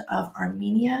homeland of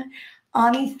Armenia.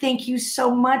 Ani, thank you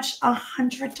so much.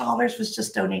 $100 was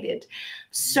just donated.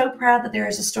 So proud that there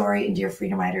is a story in Dear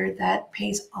Freedom Writer that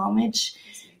pays homage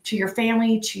to your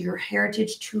family, to your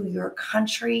heritage, to your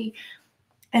country.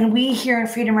 And we here in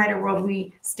Freedom Writer World,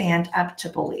 we stand up to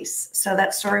bullies. So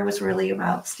that story was really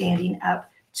about standing up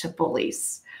to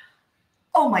bullies.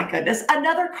 Oh my goodness.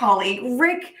 Another colleague,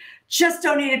 Rick, just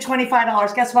donated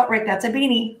 $25. Guess what, Rick? That's a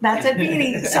beanie. That's a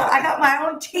beanie. So I got my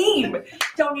own team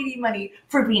donating money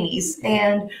for beanies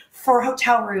and for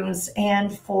hotel rooms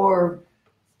and for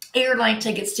airline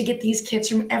tickets to get these kids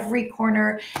from every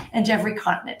corner and every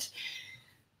continent.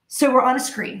 So we're on a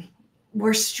screen.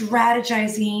 We're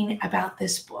strategizing about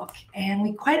this book. And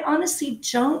we quite honestly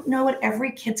don't know what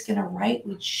every kid's going to write.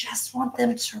 We just want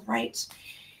them to write.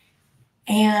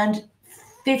 And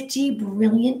 50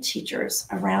 brilliant teachers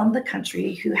around the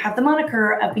country who have the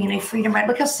moniker of being a Freedom Writer.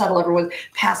 Look how subtle everyone's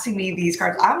passing me these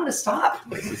cards. I'm going to stop.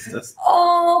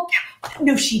 Oh,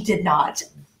 no, she did not.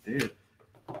 Dude.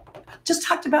 Just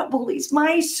talked about bullies.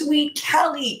 My sweet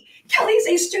Kelly. Kelly's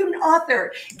a student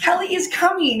author. Kelly is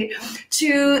coming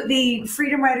to the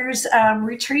Freedom Writers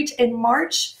retreat in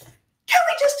March.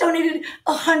 Kelly just donated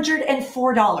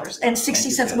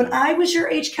 $104.60. When I was your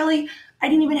age, Kelly, I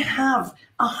didn't even have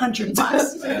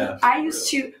 $100. Yeah. I used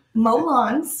to mow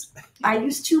lawns, I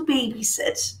used to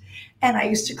babysit, and I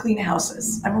used to clean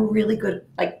houses. I'm a really good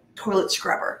toilet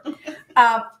scrubber.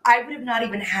 I would have not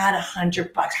even had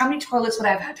 $100. How many toilets would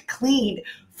I have had to clean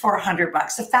for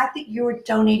 $100? The fact that you're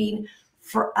donating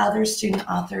for other student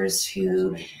authors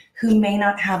who may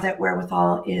not have that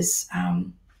wherewithal is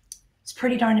it's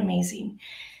pretty darn amazing.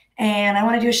 And I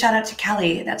want to do a shout out to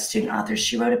Kelly, that student author.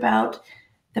 She wrote about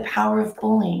the power of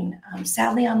bullying,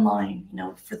 sadly online. You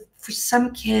know, for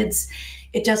some kids,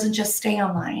 it doesn't just stay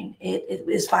online. It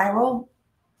is viral,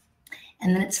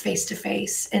 and then it's face to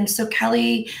face. And so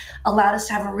Kelly allowed us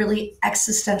to have a really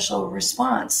existential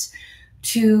response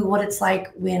to what it's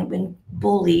like when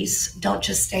bullies don't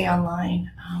just stay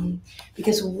online.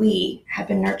 Because we have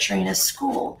been nurturing a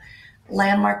school,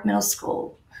 Landmark Middle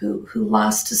School, who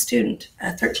lost a student,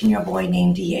 a 13-year-old boy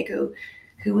named Diego,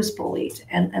 who was bullied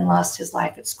and lost his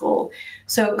life at school.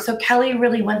 So Kelly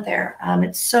really went there.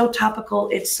 It's so topical.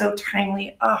 It's so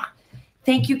timely. Oh,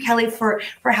 thank you, Kelly, for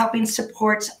helping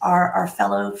support our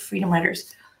fellow freedom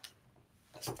riders.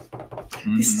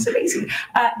 This is amazing.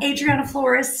 Adriana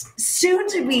Flores, soon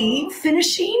to be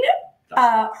finishing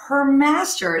her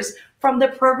master's from the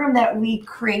program that we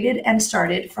created and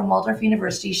started from Waldorf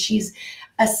University. She's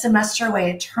a semester away,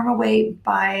 a term away.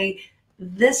 By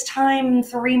this time,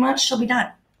 3 months, she'll be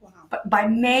done. Wow. But by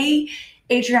May,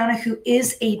 Adriana, who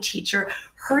is a teacher,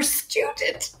 her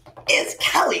student is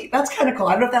Kelly. That's kind of cool.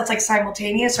 I don't know if that's like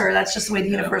simultaneous or that's just the way the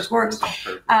universe works.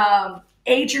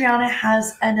 Adriana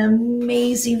has an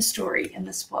amazing story in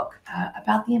this book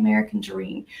about the American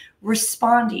dream,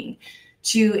 responding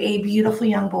to a beautiful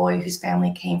young boy whose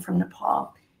family came from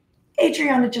Nepal.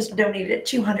 Adriana just donated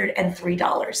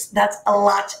 $203. That's a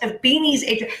lot of beanies.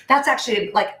 That's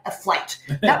actually like a flight.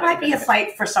 That might be a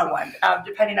flight for someone,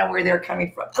 depending on where they're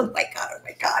coming from. Oh my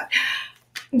God.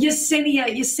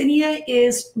 Yesenia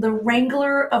is the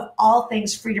wrangler of all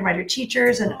things Freedom Rider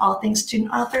teachers and all things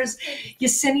student authors.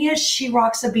 Yesenia, she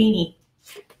rocks a beanie,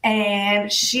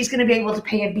 and she's going to be able to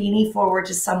pay a beanie forward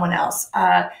to someone else.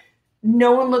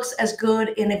 No one looks as good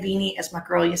in a beanie as my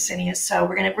girl Yesenia, so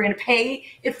we're gonna pay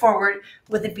it forward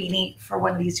with a beanie for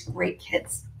one of these great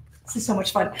kids. This is so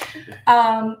much fun.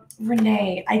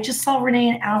 Renee, I just saw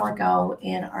Renee an hour ago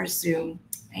in our Zoom,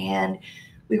 and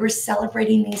we were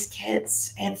celebrating these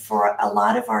kids. And for a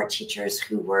lot of our teachers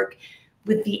who work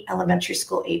with the elementary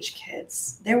school age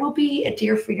kids, there will be a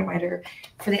Dear Freedom Rider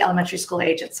for the elementary school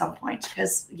age at some point,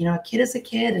 because you know, a kid is a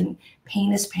kid and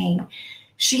pain is pain.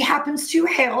 She happens to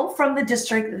hail from the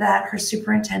district that her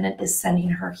superintendent is sending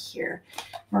her here,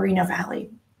 Moreno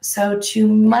Valley. So too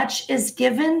much is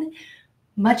given,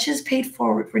 much is paid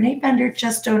forward. Renee Bender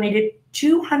just donated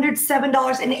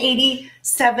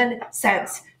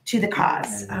 $207.87 to the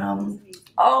cause.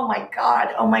 Oh my God,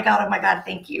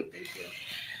 thank you.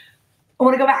 I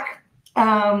want to go back.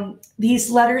 These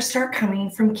letters start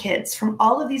coming from kids, from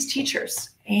all of these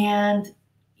teachers, and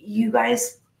you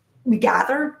guys, we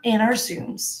gather in our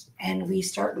Zooms and we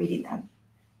start reading them.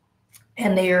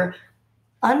 And they're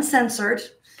uncensored,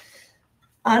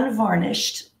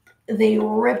 unvarnished. They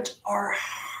ripped our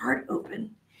heart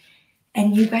open.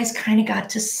 And you guys kind of got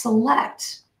to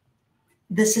select,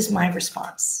 this is my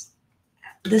response.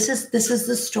 This is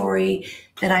the story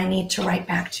that I need to write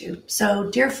back to.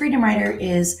 So Dear Freedom Rider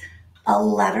is a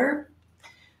letter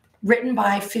written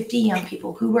by 50 young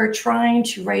people who were trying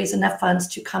to raise enough funds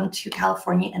to come to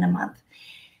California in a month.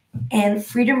 And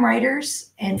Freedom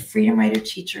Riders and Freedom Rider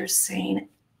teachers saying,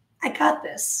 I got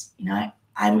this. You know,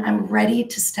 I'm ready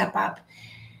to step up.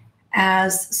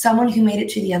 As someone who made it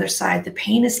to the other side, the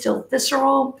pain is still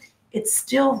visceral, it's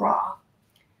still raw,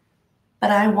 but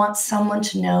I want someone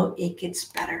to know it gets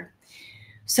better.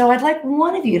 So I'd like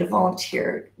one of you to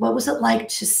volunteer. What was it like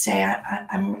to say,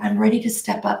 I'm ready to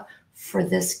step up for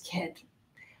this kid?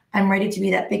 I'm ready to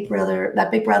be that big brother,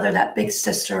 that big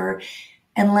sister,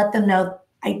 and let them know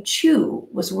I too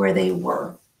was where they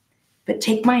were. But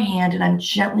take my hand and I'm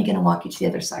gently going to walk you to the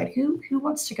other side. Who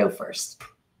wants to go first?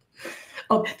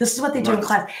 Oh, this is what they do in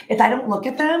class. If I don't look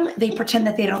at them, they pretend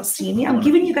that they don't see me. I'm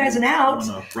giving you guys an out.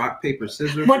 Rock, paper,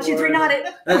 scissors. 1, 2, 3, not it.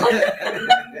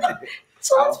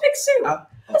 So let's pick Sue.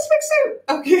 Let's pick Sue.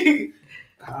 Okay.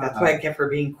 That's what I get for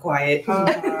being quiet. Can't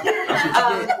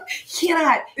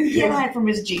hide from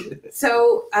Ms. G.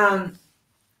 So,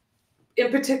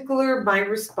 in particular, my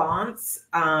response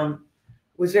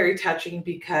was very touching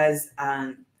because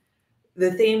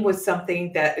the theme was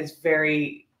something that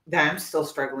I'm still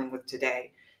struggling with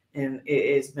today, and it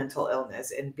is mental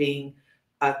illness and being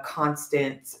a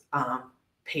constant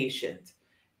patient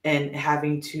and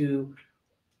having to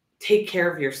take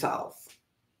care of yourself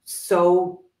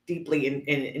so deeply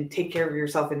and take care of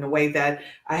yourself in a way that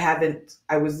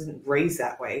I wasn't raised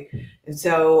that way. And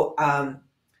so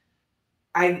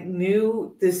I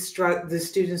knew the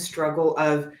student's struggle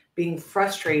of being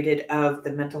frustrated of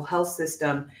the mental health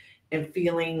system and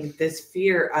feeling this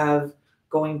fear of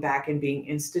going back and being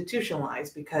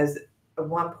institutionalized, because at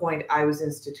one point I was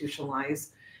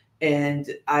institutionalized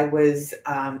and I was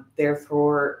there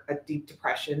for a deep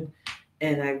depression,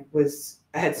 and I was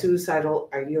I had suicidal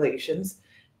ideations.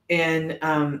 And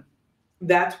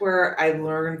that's where I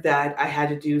learned that I had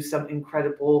to do some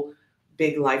incredible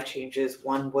big life changes.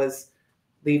 One was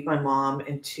leave my mom,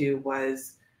 and two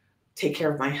was take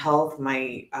care of my health,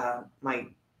 my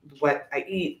what I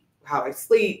eat, how I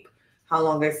sleep, how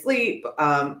long I sleep,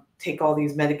 take all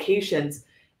these medications.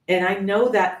 And I know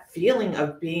that feeling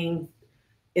of being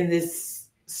in this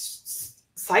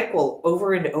cycle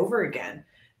over and over again,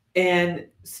 and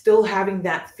still having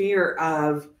that fear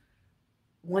of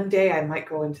one day I might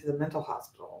go into the mental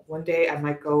hospital. One day I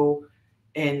might go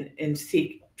and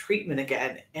seek treatment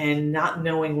again, and not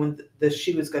knowing when the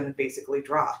shoe is going to basically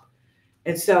drop.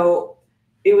 And so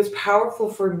it was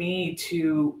powerful for me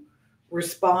to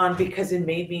respond, because it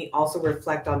made me also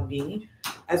reflect on me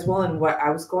as well and what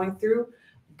I was going through.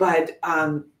 But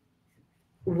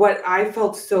what I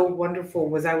felt so wonderful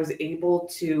was I was able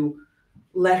to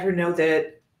let her know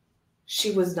that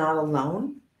she was not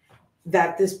alone,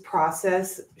 that this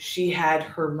process, she had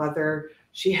her mother,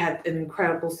 she had an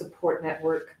incredible support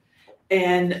network.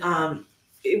 And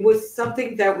it was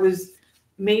something that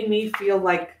made me feel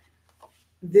like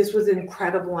this was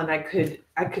incredible, and I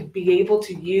could be able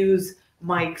to use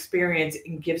my experience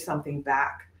and give something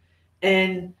back.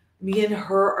 And me and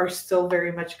her are still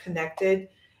very much connected,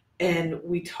 and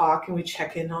we talk and we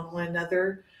check in on one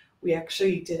another. We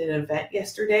actually did an event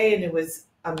yesterday, and it was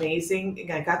amazing.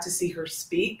 And I got to see her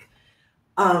speak.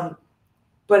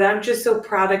 But I'm just so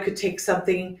proud I could take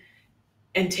something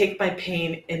and take my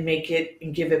pain and make it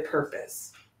and give it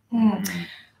purpose.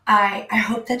 I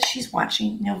hope that she's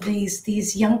watching. You know,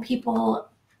 these young people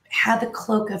had the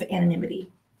cloak of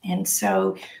anonymity, and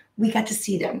so we got to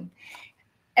see them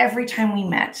every time we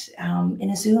met in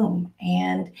a Zoom.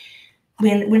 And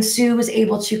when Sue was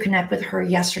able to connect with her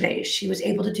yesterday, she was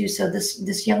able to do so.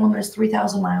 This young woman is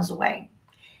 3,000 miles away,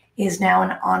 is now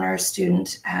an honors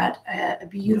student at a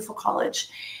beautiful college.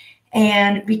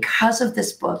 And because of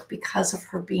this book, because of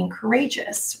her being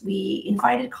courageous, we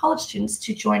invited college students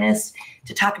to join us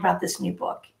to talk about this new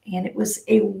book. And it was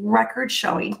a record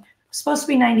showing. It was supposed to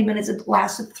be 90 minutes. It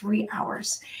lasted 3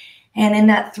 hours. And in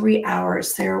that 3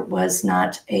 hours, there was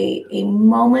not a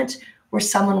moment where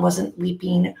someone wasn't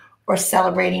weeping or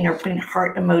celebrating or putting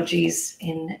heart emojis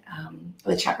in.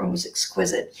 The chat room was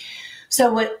exquisite.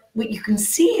 So what you can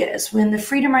see is when the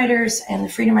Freedom Writers and the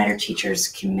Freedom Writer teachers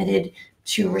committed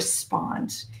to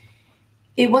respond,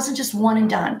 it wasn't just one and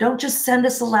done. Don't just send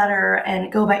us a letter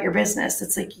and go about your business.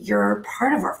 It's like, you're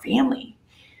part of our family.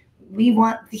 We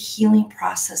want the healing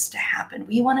process to happen.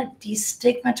 We want to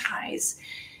destigmatize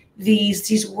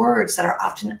these words that are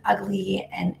often ugly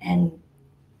and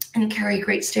carry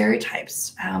great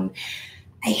stereotypes.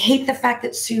 I hate the fact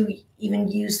that Sue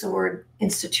even used the word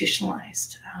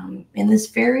institutionalized. In this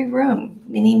very room,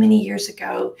 many, many years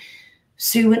ago,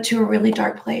 Sue went to a really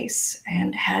dark place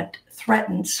and had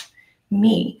threatened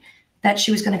me that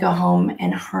she was going to go home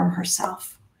and harm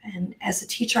herself. And as a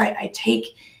teacher, I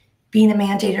take being a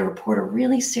mandated reporter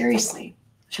really seriously.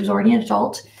 She was already an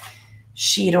adult.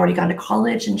 She had already gone to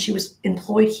college, and she was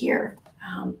employed here.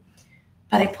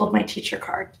 But I pulled my teacher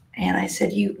card, and I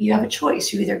said, you have a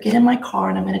choice. You either get in my car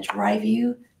and I'm going to drive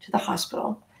you to the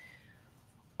hospital,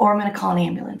 or I'm going to call an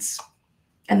ambulance,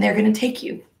 and they're going to take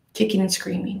you kicking and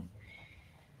screaming.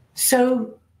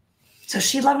 So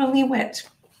she lovingly went.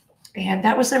 And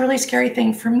that was a really scary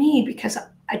thing for me, because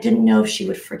I didn't know if she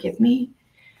would forgive me.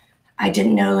 I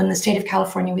didn't know in the state of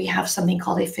California, we have something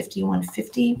called a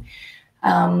 5150.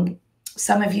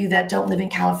 Some of you that don't live in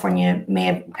California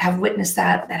may have witnessed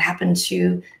that. That happened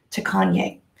to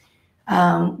Kanye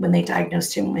when they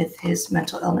diagnosed him with his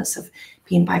mental illness of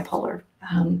being bipolar.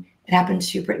 It happened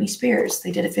to Britney Spears.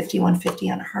 They did a 5150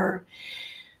 on her.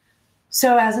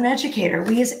 So as an educator,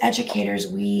 we as educators,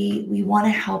 we want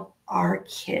to help our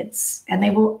kids, and they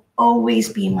will always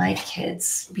be my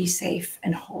kids, be safe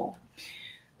and whole.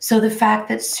 So the fact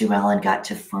that Sue Ellen got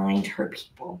to find her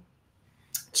people,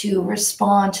 to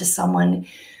respond to someone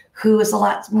who is a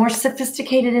lot more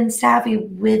sophisticated and savvy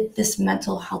with this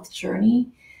mental health journey,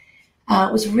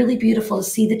 it was really beautiful to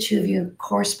see the two of you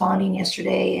corresponding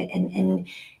yesterday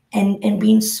and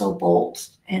being so bold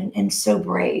and so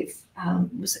brave.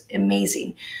 It was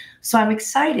amazing. So I'm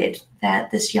excited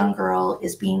that this young girl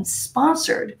is being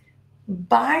sponsored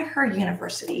by her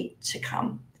university to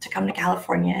come to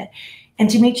California and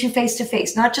to meet you face to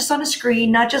face, not just on a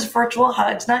screen, not just virtual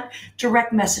hugs, not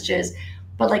direct messages,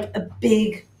 but like a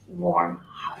big warm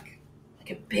hug,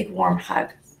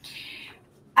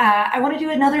 I want to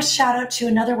do another shout out to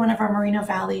another one of our Moreno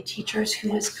Valley teachers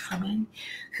who is coming,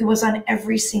 who was on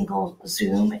every single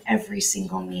Zoom, every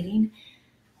single meeting,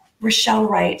 Rochelle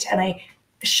Wright. And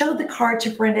showed the card to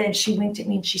Brenda, and she winked at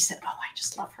me and she said, "Oh, I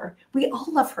just love her. We all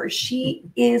love her. She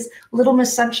is Little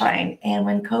Miss Sunshine." And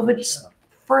when COVID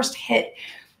first hit,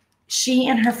 she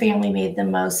and her family made the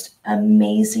most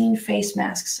amazing face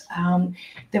masks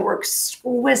that were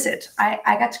exquisite.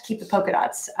 I got to keep the polka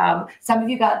dots. Some of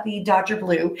you got the Dodger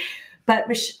blue, but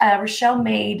Rochelle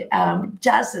made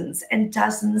dozens and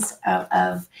dozens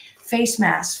of face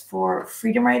masks for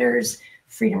Freedom Riders,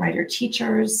 Freedom Rider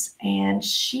teachers, and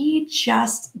she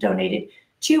just donated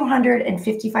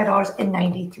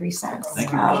 $255.93.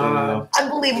 Thank you, Rochelle.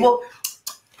 Unbelievable.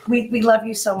 We love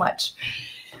you so much.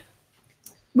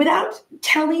 Without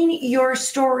telling your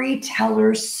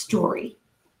storyteller's story,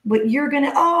 what you're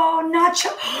gonna, Nacha,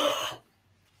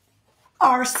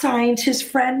 our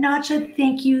scientist friend, Nacha,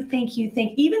 thank you.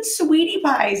 Even Sweetie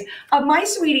Pies, my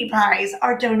Sweetie Pies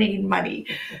are donating money.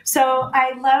 So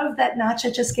I love that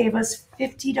Nacha just gave us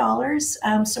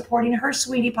 $50 supporting her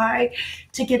Sweetie Pie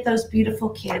to get those beautiful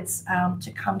kids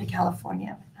to come to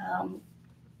California.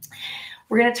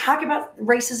 We're going to talk about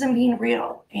racism being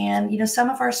real. And, some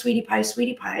of our Sweetie Pies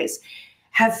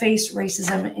have faced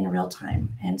racism in real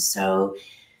time. And so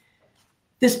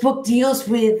this book deals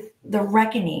with the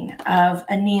reckoning of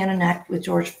a knee and a neck with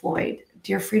George Floyd.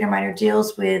 Dear Freedom Rider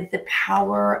deals with the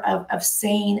power of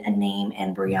saying a name,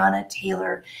 and Breonna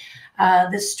Taylor.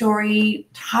 The story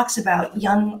talks about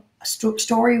young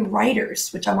story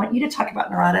writers, which I want you to talk about,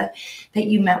 Narada, that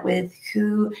you met with,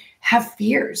 who have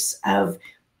fears of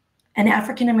an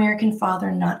African-American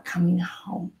father not coming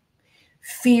home.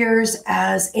 Fears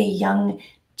as a young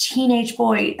teenage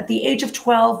boy at the age of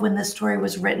 12 when this story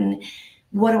was written.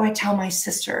 What do I tell my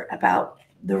sister about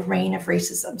the reign of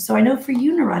racism? So I know for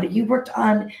you, Narada, you worked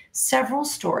on several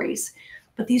stories,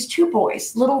 but these two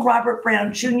boys, little Robert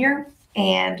Brown Jr.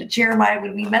 and Jeremiah,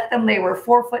 when we met them, they were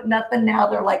 4 foot nothing. Now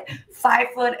they're like 5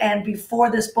 foot. And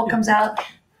before this book comes out,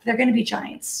 they're going to be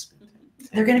giants.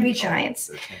 They're going to be giants.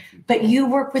 But you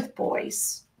work with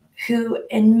boys who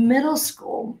in middle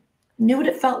school knew what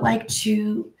it felt like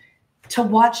to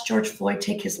watch George Floyd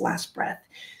take his last breath,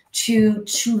 to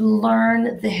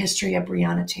learn the history of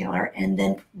Breonna Taylor, and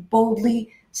then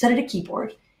boldly sit at a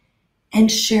keyboard and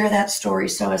share that story.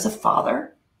 So as a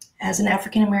father, as an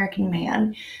African-American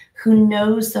man who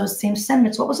knows those same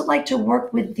sentiments, what was it like to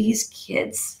work with these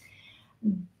kids,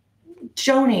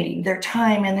 donating their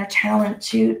time and their talent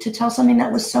to tell something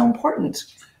that was so important?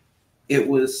 It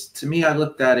was, to me, I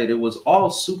looked at it, it was all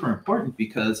super important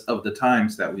because of the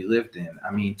times that we lived in.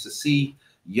 I mean, to see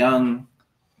young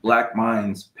Black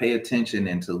minds pay attention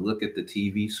and to look at the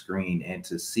TV screen and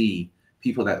to see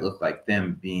people that look like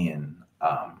them being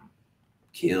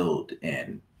killed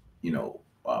and,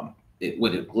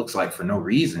 what it looks like for no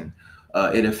reason,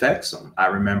 it affects them. I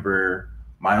remember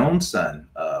my own son,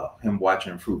 him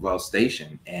watching Fruitvale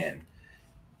Station, and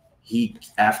he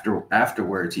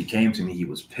afterwards he came to me. He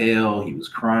was pale, he was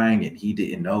crying, and he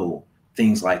didn't know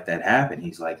things like that happened.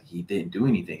 He's like, he didn't do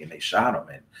anything, and they shot him.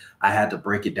 And I had to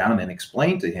break it down and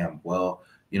explain to him, well,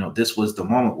 this was the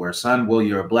moment where, son, well,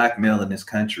 you're a Black male in this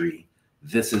country.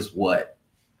 This is what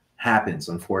happens,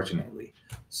 unfortunately.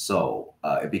 So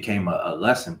it became a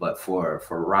lesson. But for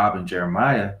Rob and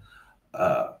Jeremiah,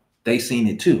 they seen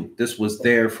it too. This was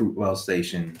their Fruitvale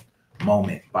Station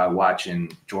moment by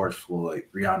watching George Floyd,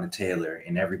 Breonna Taylor,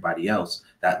 and everybody else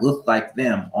that looked like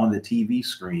them on the TV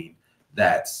screen.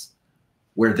 That's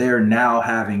where they're now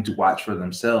having to watch for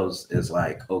themselves, is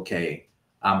like, okay,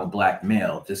 I'm a Black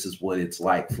male. This is what it's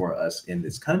like for us in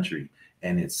this country.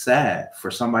 And it's sad for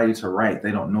somebody to write,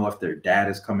 they don't know if their dad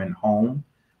is coming home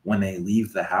when they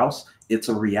leave the house. It's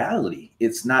a reality.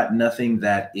 It's not nothing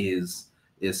that is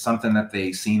something that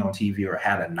they've seen on TV or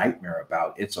had a nightmare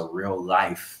about. It's a real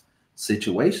life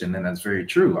situation. And that's very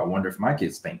true. I wonder if my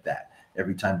kids think that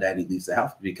every time daddy leaves the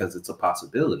house, because it's a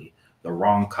possibility. The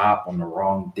wrong cop on the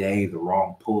wrong day, the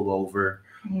wrong pullover,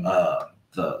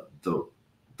 the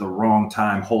wrong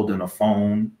time holding a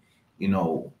phone,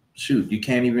 shoot, you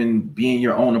can't even be in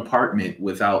your own apartment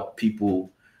without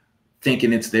people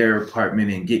thinking it's their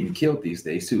apartment and getting killed these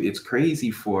days too. It's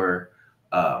crazy from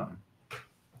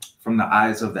the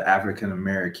eyes of the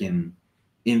African-American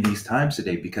in these times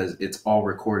today, because it's all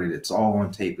recorded, it's all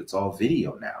on tape, it's all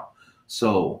video now.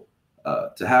 So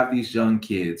to have these young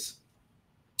kids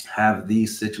have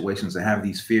these situations and have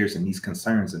these fears and these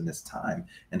concerns in this time,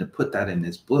 and to put that in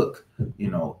this book,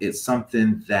 it's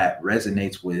something that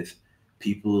resonates with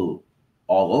people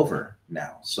all over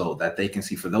now, so that they can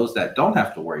see, for those that don't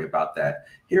have to worry about that,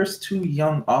 here's two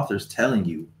young authors telling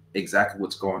you exactly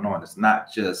what's going on. It's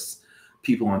not just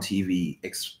people on TV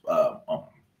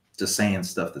just saying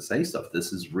stuff to say stuff.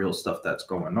 This is real stuff that's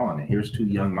going on, and here's two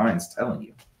young minds telling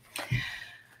you.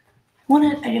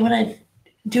 I want to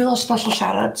do a little special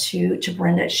shout out to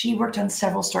Brenda. She worked on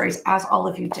several stories, as all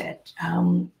of you did.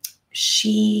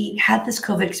 She had this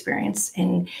COVID experience,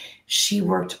 and she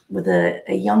worked with a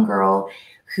young girl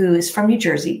who is from New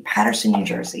Jersey, Paterson, New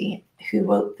Jersey, who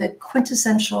wrote the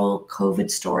quintessential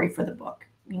COVID story for the book.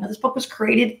 You know, this book was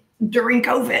created during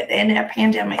COVID and a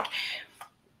pandemic.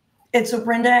 And so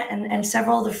Brenda and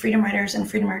several of the Freedom Writers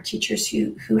and Freedom Writer teachers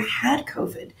who had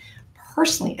COVID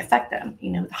personally affect them,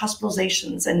 you know, the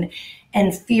hospitalizations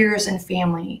and fears and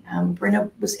family.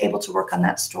 Brenda was able to work on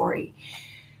that story.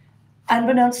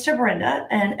 Unbeknownst to Brenda,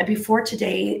 and before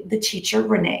today, the teacher,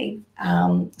 Renee,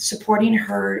 supporting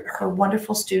her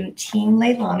wonderful student, Team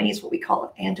Leilani is what we call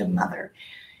it, and a mother,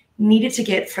 needed to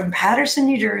get from Paterson,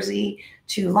 New Jersey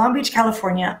to Long Beach,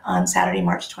 California on Saturday,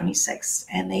 March 26th.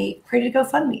 And they created a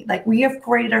GoFundMe, like we have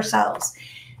created ourselves.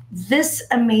 This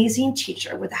amazing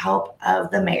teacher, with the help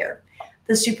of the mayor,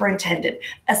 the superintendent,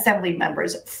 assembly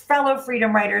members, fellow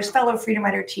Freedom Writers, fellow Freedom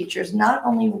Writer teachers, not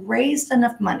only raised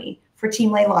enough money for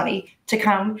Team Leilani to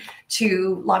come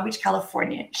to Long Beach,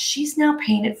 California, she's now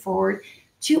paying it forward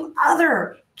to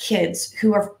other kids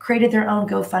who have created their own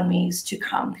GoFundMes to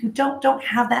come, who don't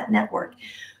have that network.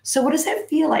 So what does that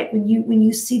feel like when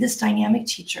you see this dynamic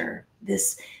teacher,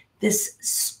 this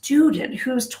student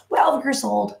who's 12 years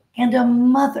old and a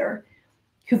mother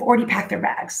who've already packed their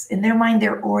bags? In their mind,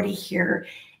 they're already here,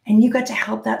 and you got to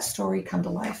help that story come to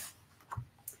life.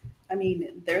 I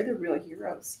mean, they're the real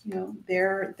heroes, you know,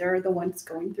 they're the ones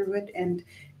going through it. And,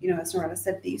 you know, as Noretta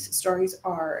said, these stories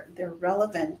they're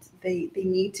relevant. They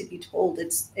need to be told.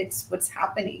 It's what's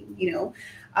happening, you know.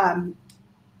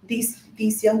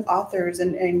 These young authors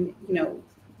and, you know,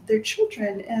 their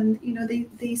children, and, you know,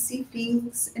 they see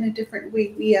things in a different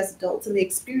way, we as adults, and they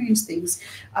experience things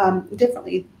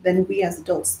differently than we as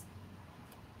adults.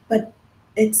 But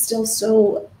it's still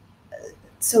so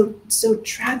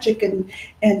tragic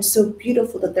and so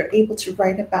beautiful that they're able to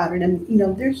write about it. And, you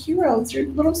know, they're heroes, they're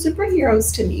little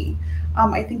superheroes to me.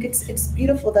 I think it's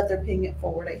beautiful that they're paying it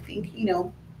forward. I think, you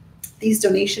know, these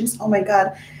donations, oh my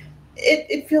God,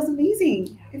 it feels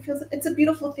amazing. It's a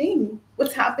beautiful thing.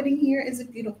 What's happening here is a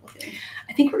beautiful thing.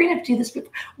 I think we're gonna have to do this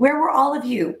before. Where were all of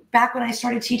you back when I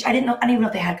started teaching? I didn't even know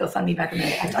if they had GoFundMe back in the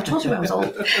day. I told you I was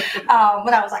old. When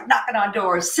I was like knocking on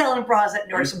doors, selling bras at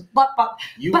doors, but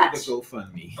You were the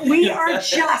GoFundMe. We are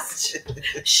just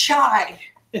shy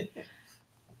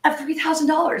of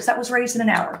 $3,000 that was raised in an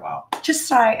hour. Wow. Just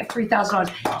shy of $3,000.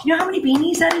 Do you know how many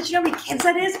beanies that is? Do you know how many kids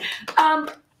that is?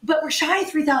 But we're shy of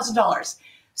 $3,000.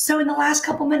 So in the last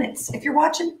couple minutes, if you're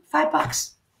watching,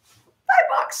 $5.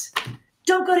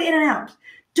 Don't go to In-N-Out.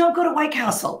 Don't go to White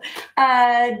Castle.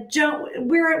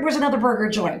 Where's another burger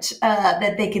joint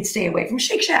that they could stay away from?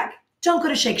 Shake Shack. Don't go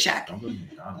to Shake Shack. Don't go to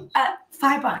McDonald's.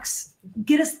 $5.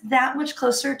 Get us that much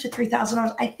closer to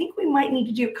 $3,000. I think we might need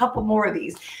to do a couple more of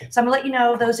these. So I'm gonna let you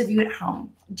know, those of you at home,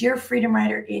 dear Freedom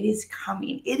Writer, it is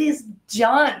coming. It is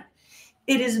done.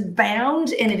 It is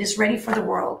bound and it is ready for the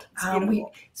world.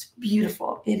 It's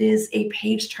beautiful. It is a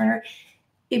page turner.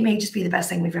 It may just be the best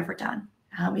thing we've ever done.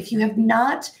 If you have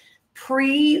not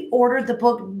pre-ordered the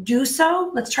book, do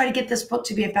so. Let's try to get this book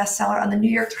to be a bestseller on the New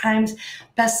York Times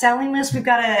best-selling list. We've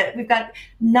got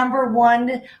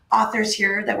 #1 authors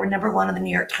here that were #1 on the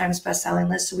New York Times best-selling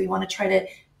list. So we want to try to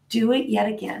do it yet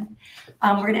again.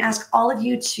 We're going to ask all of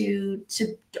you to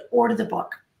order the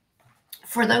book.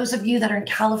 For those of you that are in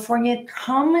California,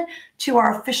 come to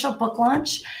our official book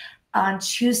launch on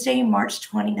Tuesday, March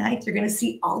 29th. You're going to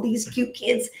see all these cute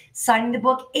kids signing the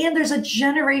book. And there's a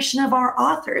generation of our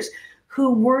authors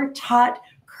who weren't taught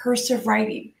cursive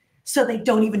writing. So they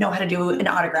don't even know how to do an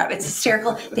autograph. It's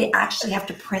hysterical. They actually have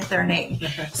to print their name.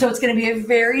 So it's going to be a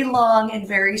very long and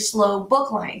very slow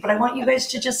book line. But I want you guys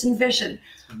to just envision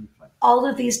all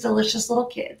of these delicious little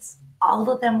kids, all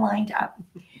of them lined up.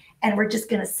 And we're just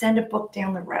going to send a book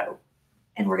down the road.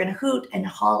 And we're going to hoot and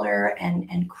holler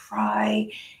and cry.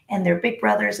 And their big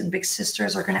brothers and big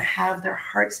sisters are going to have their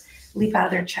hearts leap out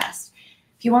of their chest.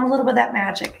 If you want a little bit of that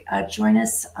magic, join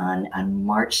us on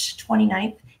March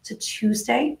 29th. It's a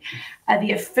Tuesday,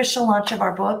 the official launch of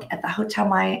our book at the Hotel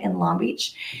Maya in Long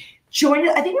Beach. Join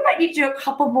us. I think we might need to do a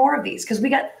couple more of these because we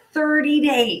got 30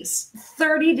 days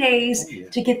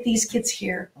to get these kids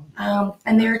here.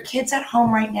 And there are kids at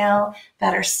home right now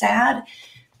that are sad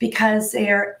because they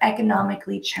are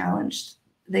economically challenged.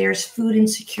 There's food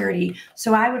insecurity.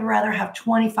 So I would rather have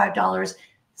 $25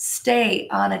 stay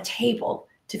on a table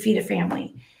to feed a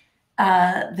family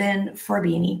than for a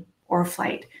beanie or a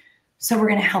flight. So we're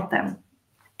going to help them.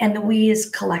 And the we is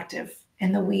collective,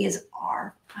 and the we is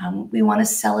our. We want to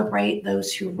celebrate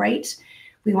those who write.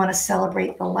 We want to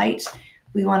celebrate the light.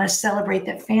 We want to celebrate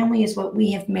that family is what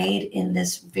we have made in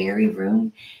this very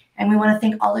room. And we want to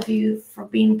thank all of you for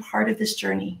being part of this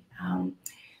journey.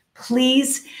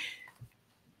 Please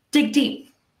dig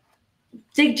deep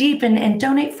and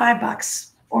donate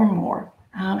 $5 or more.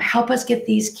 Help us get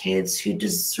these kids who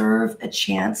deserve a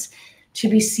chance to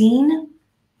be seen,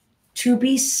 to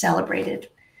be celebrated,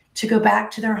 to go back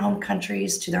to their home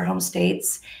countries, to their home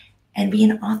states, and be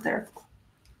an author.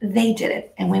 They did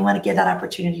it, and we want to give that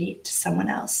opportunity to someone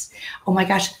else. Oh my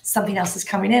gosh, something else is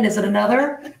coming in. Is it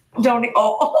another? Oh my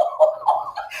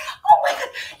God.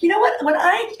 You know what?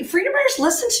 Freedomers,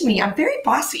 listen to me. I'm very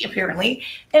bossy, apparently.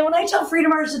 And when I tell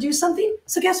Freedomers to do something,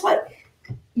 so guess what?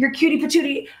 Your cutie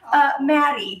patootie,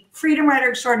 Maddie, Freedom Writer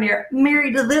Extraordinaire,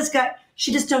 married to this guy.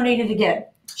 She just donated again.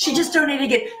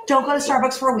 Don't go to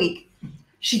Starbucks for a week.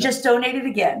 She just donated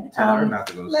again. Tell her not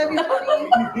to go to Love you,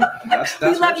 Starbucks. Maddie.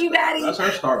 We love you, Maddie. That's our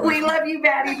Starbucks. We love you,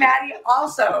 Maddie. Maddie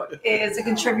also is a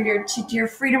contributor to Dear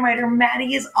Freedom Writer.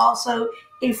 Maddie is also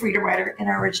a freedom writer in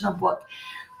our original book.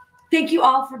 Thank you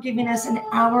all for giving us an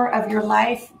hour of your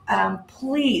life.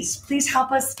 Please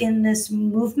help us in this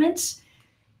movement.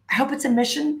 I hope it's a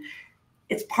mission.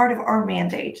 It's part of our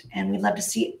mandate, and we'd love to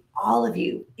see all of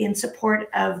you in support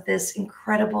of this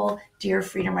incredible Dear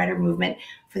Freedom Writer movement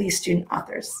for these student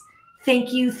authors.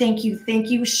 Thank you.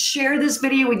 Share this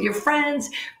video with your friends.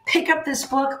 Pick up this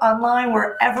book online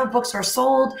wherever books are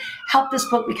sold. Help this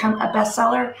book become a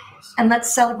bestseller, and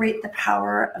let's celebrate the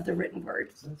power of the written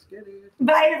word. Let's get it.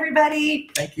 Bye, everybody.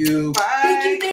 Thank you. Bye. Thank you.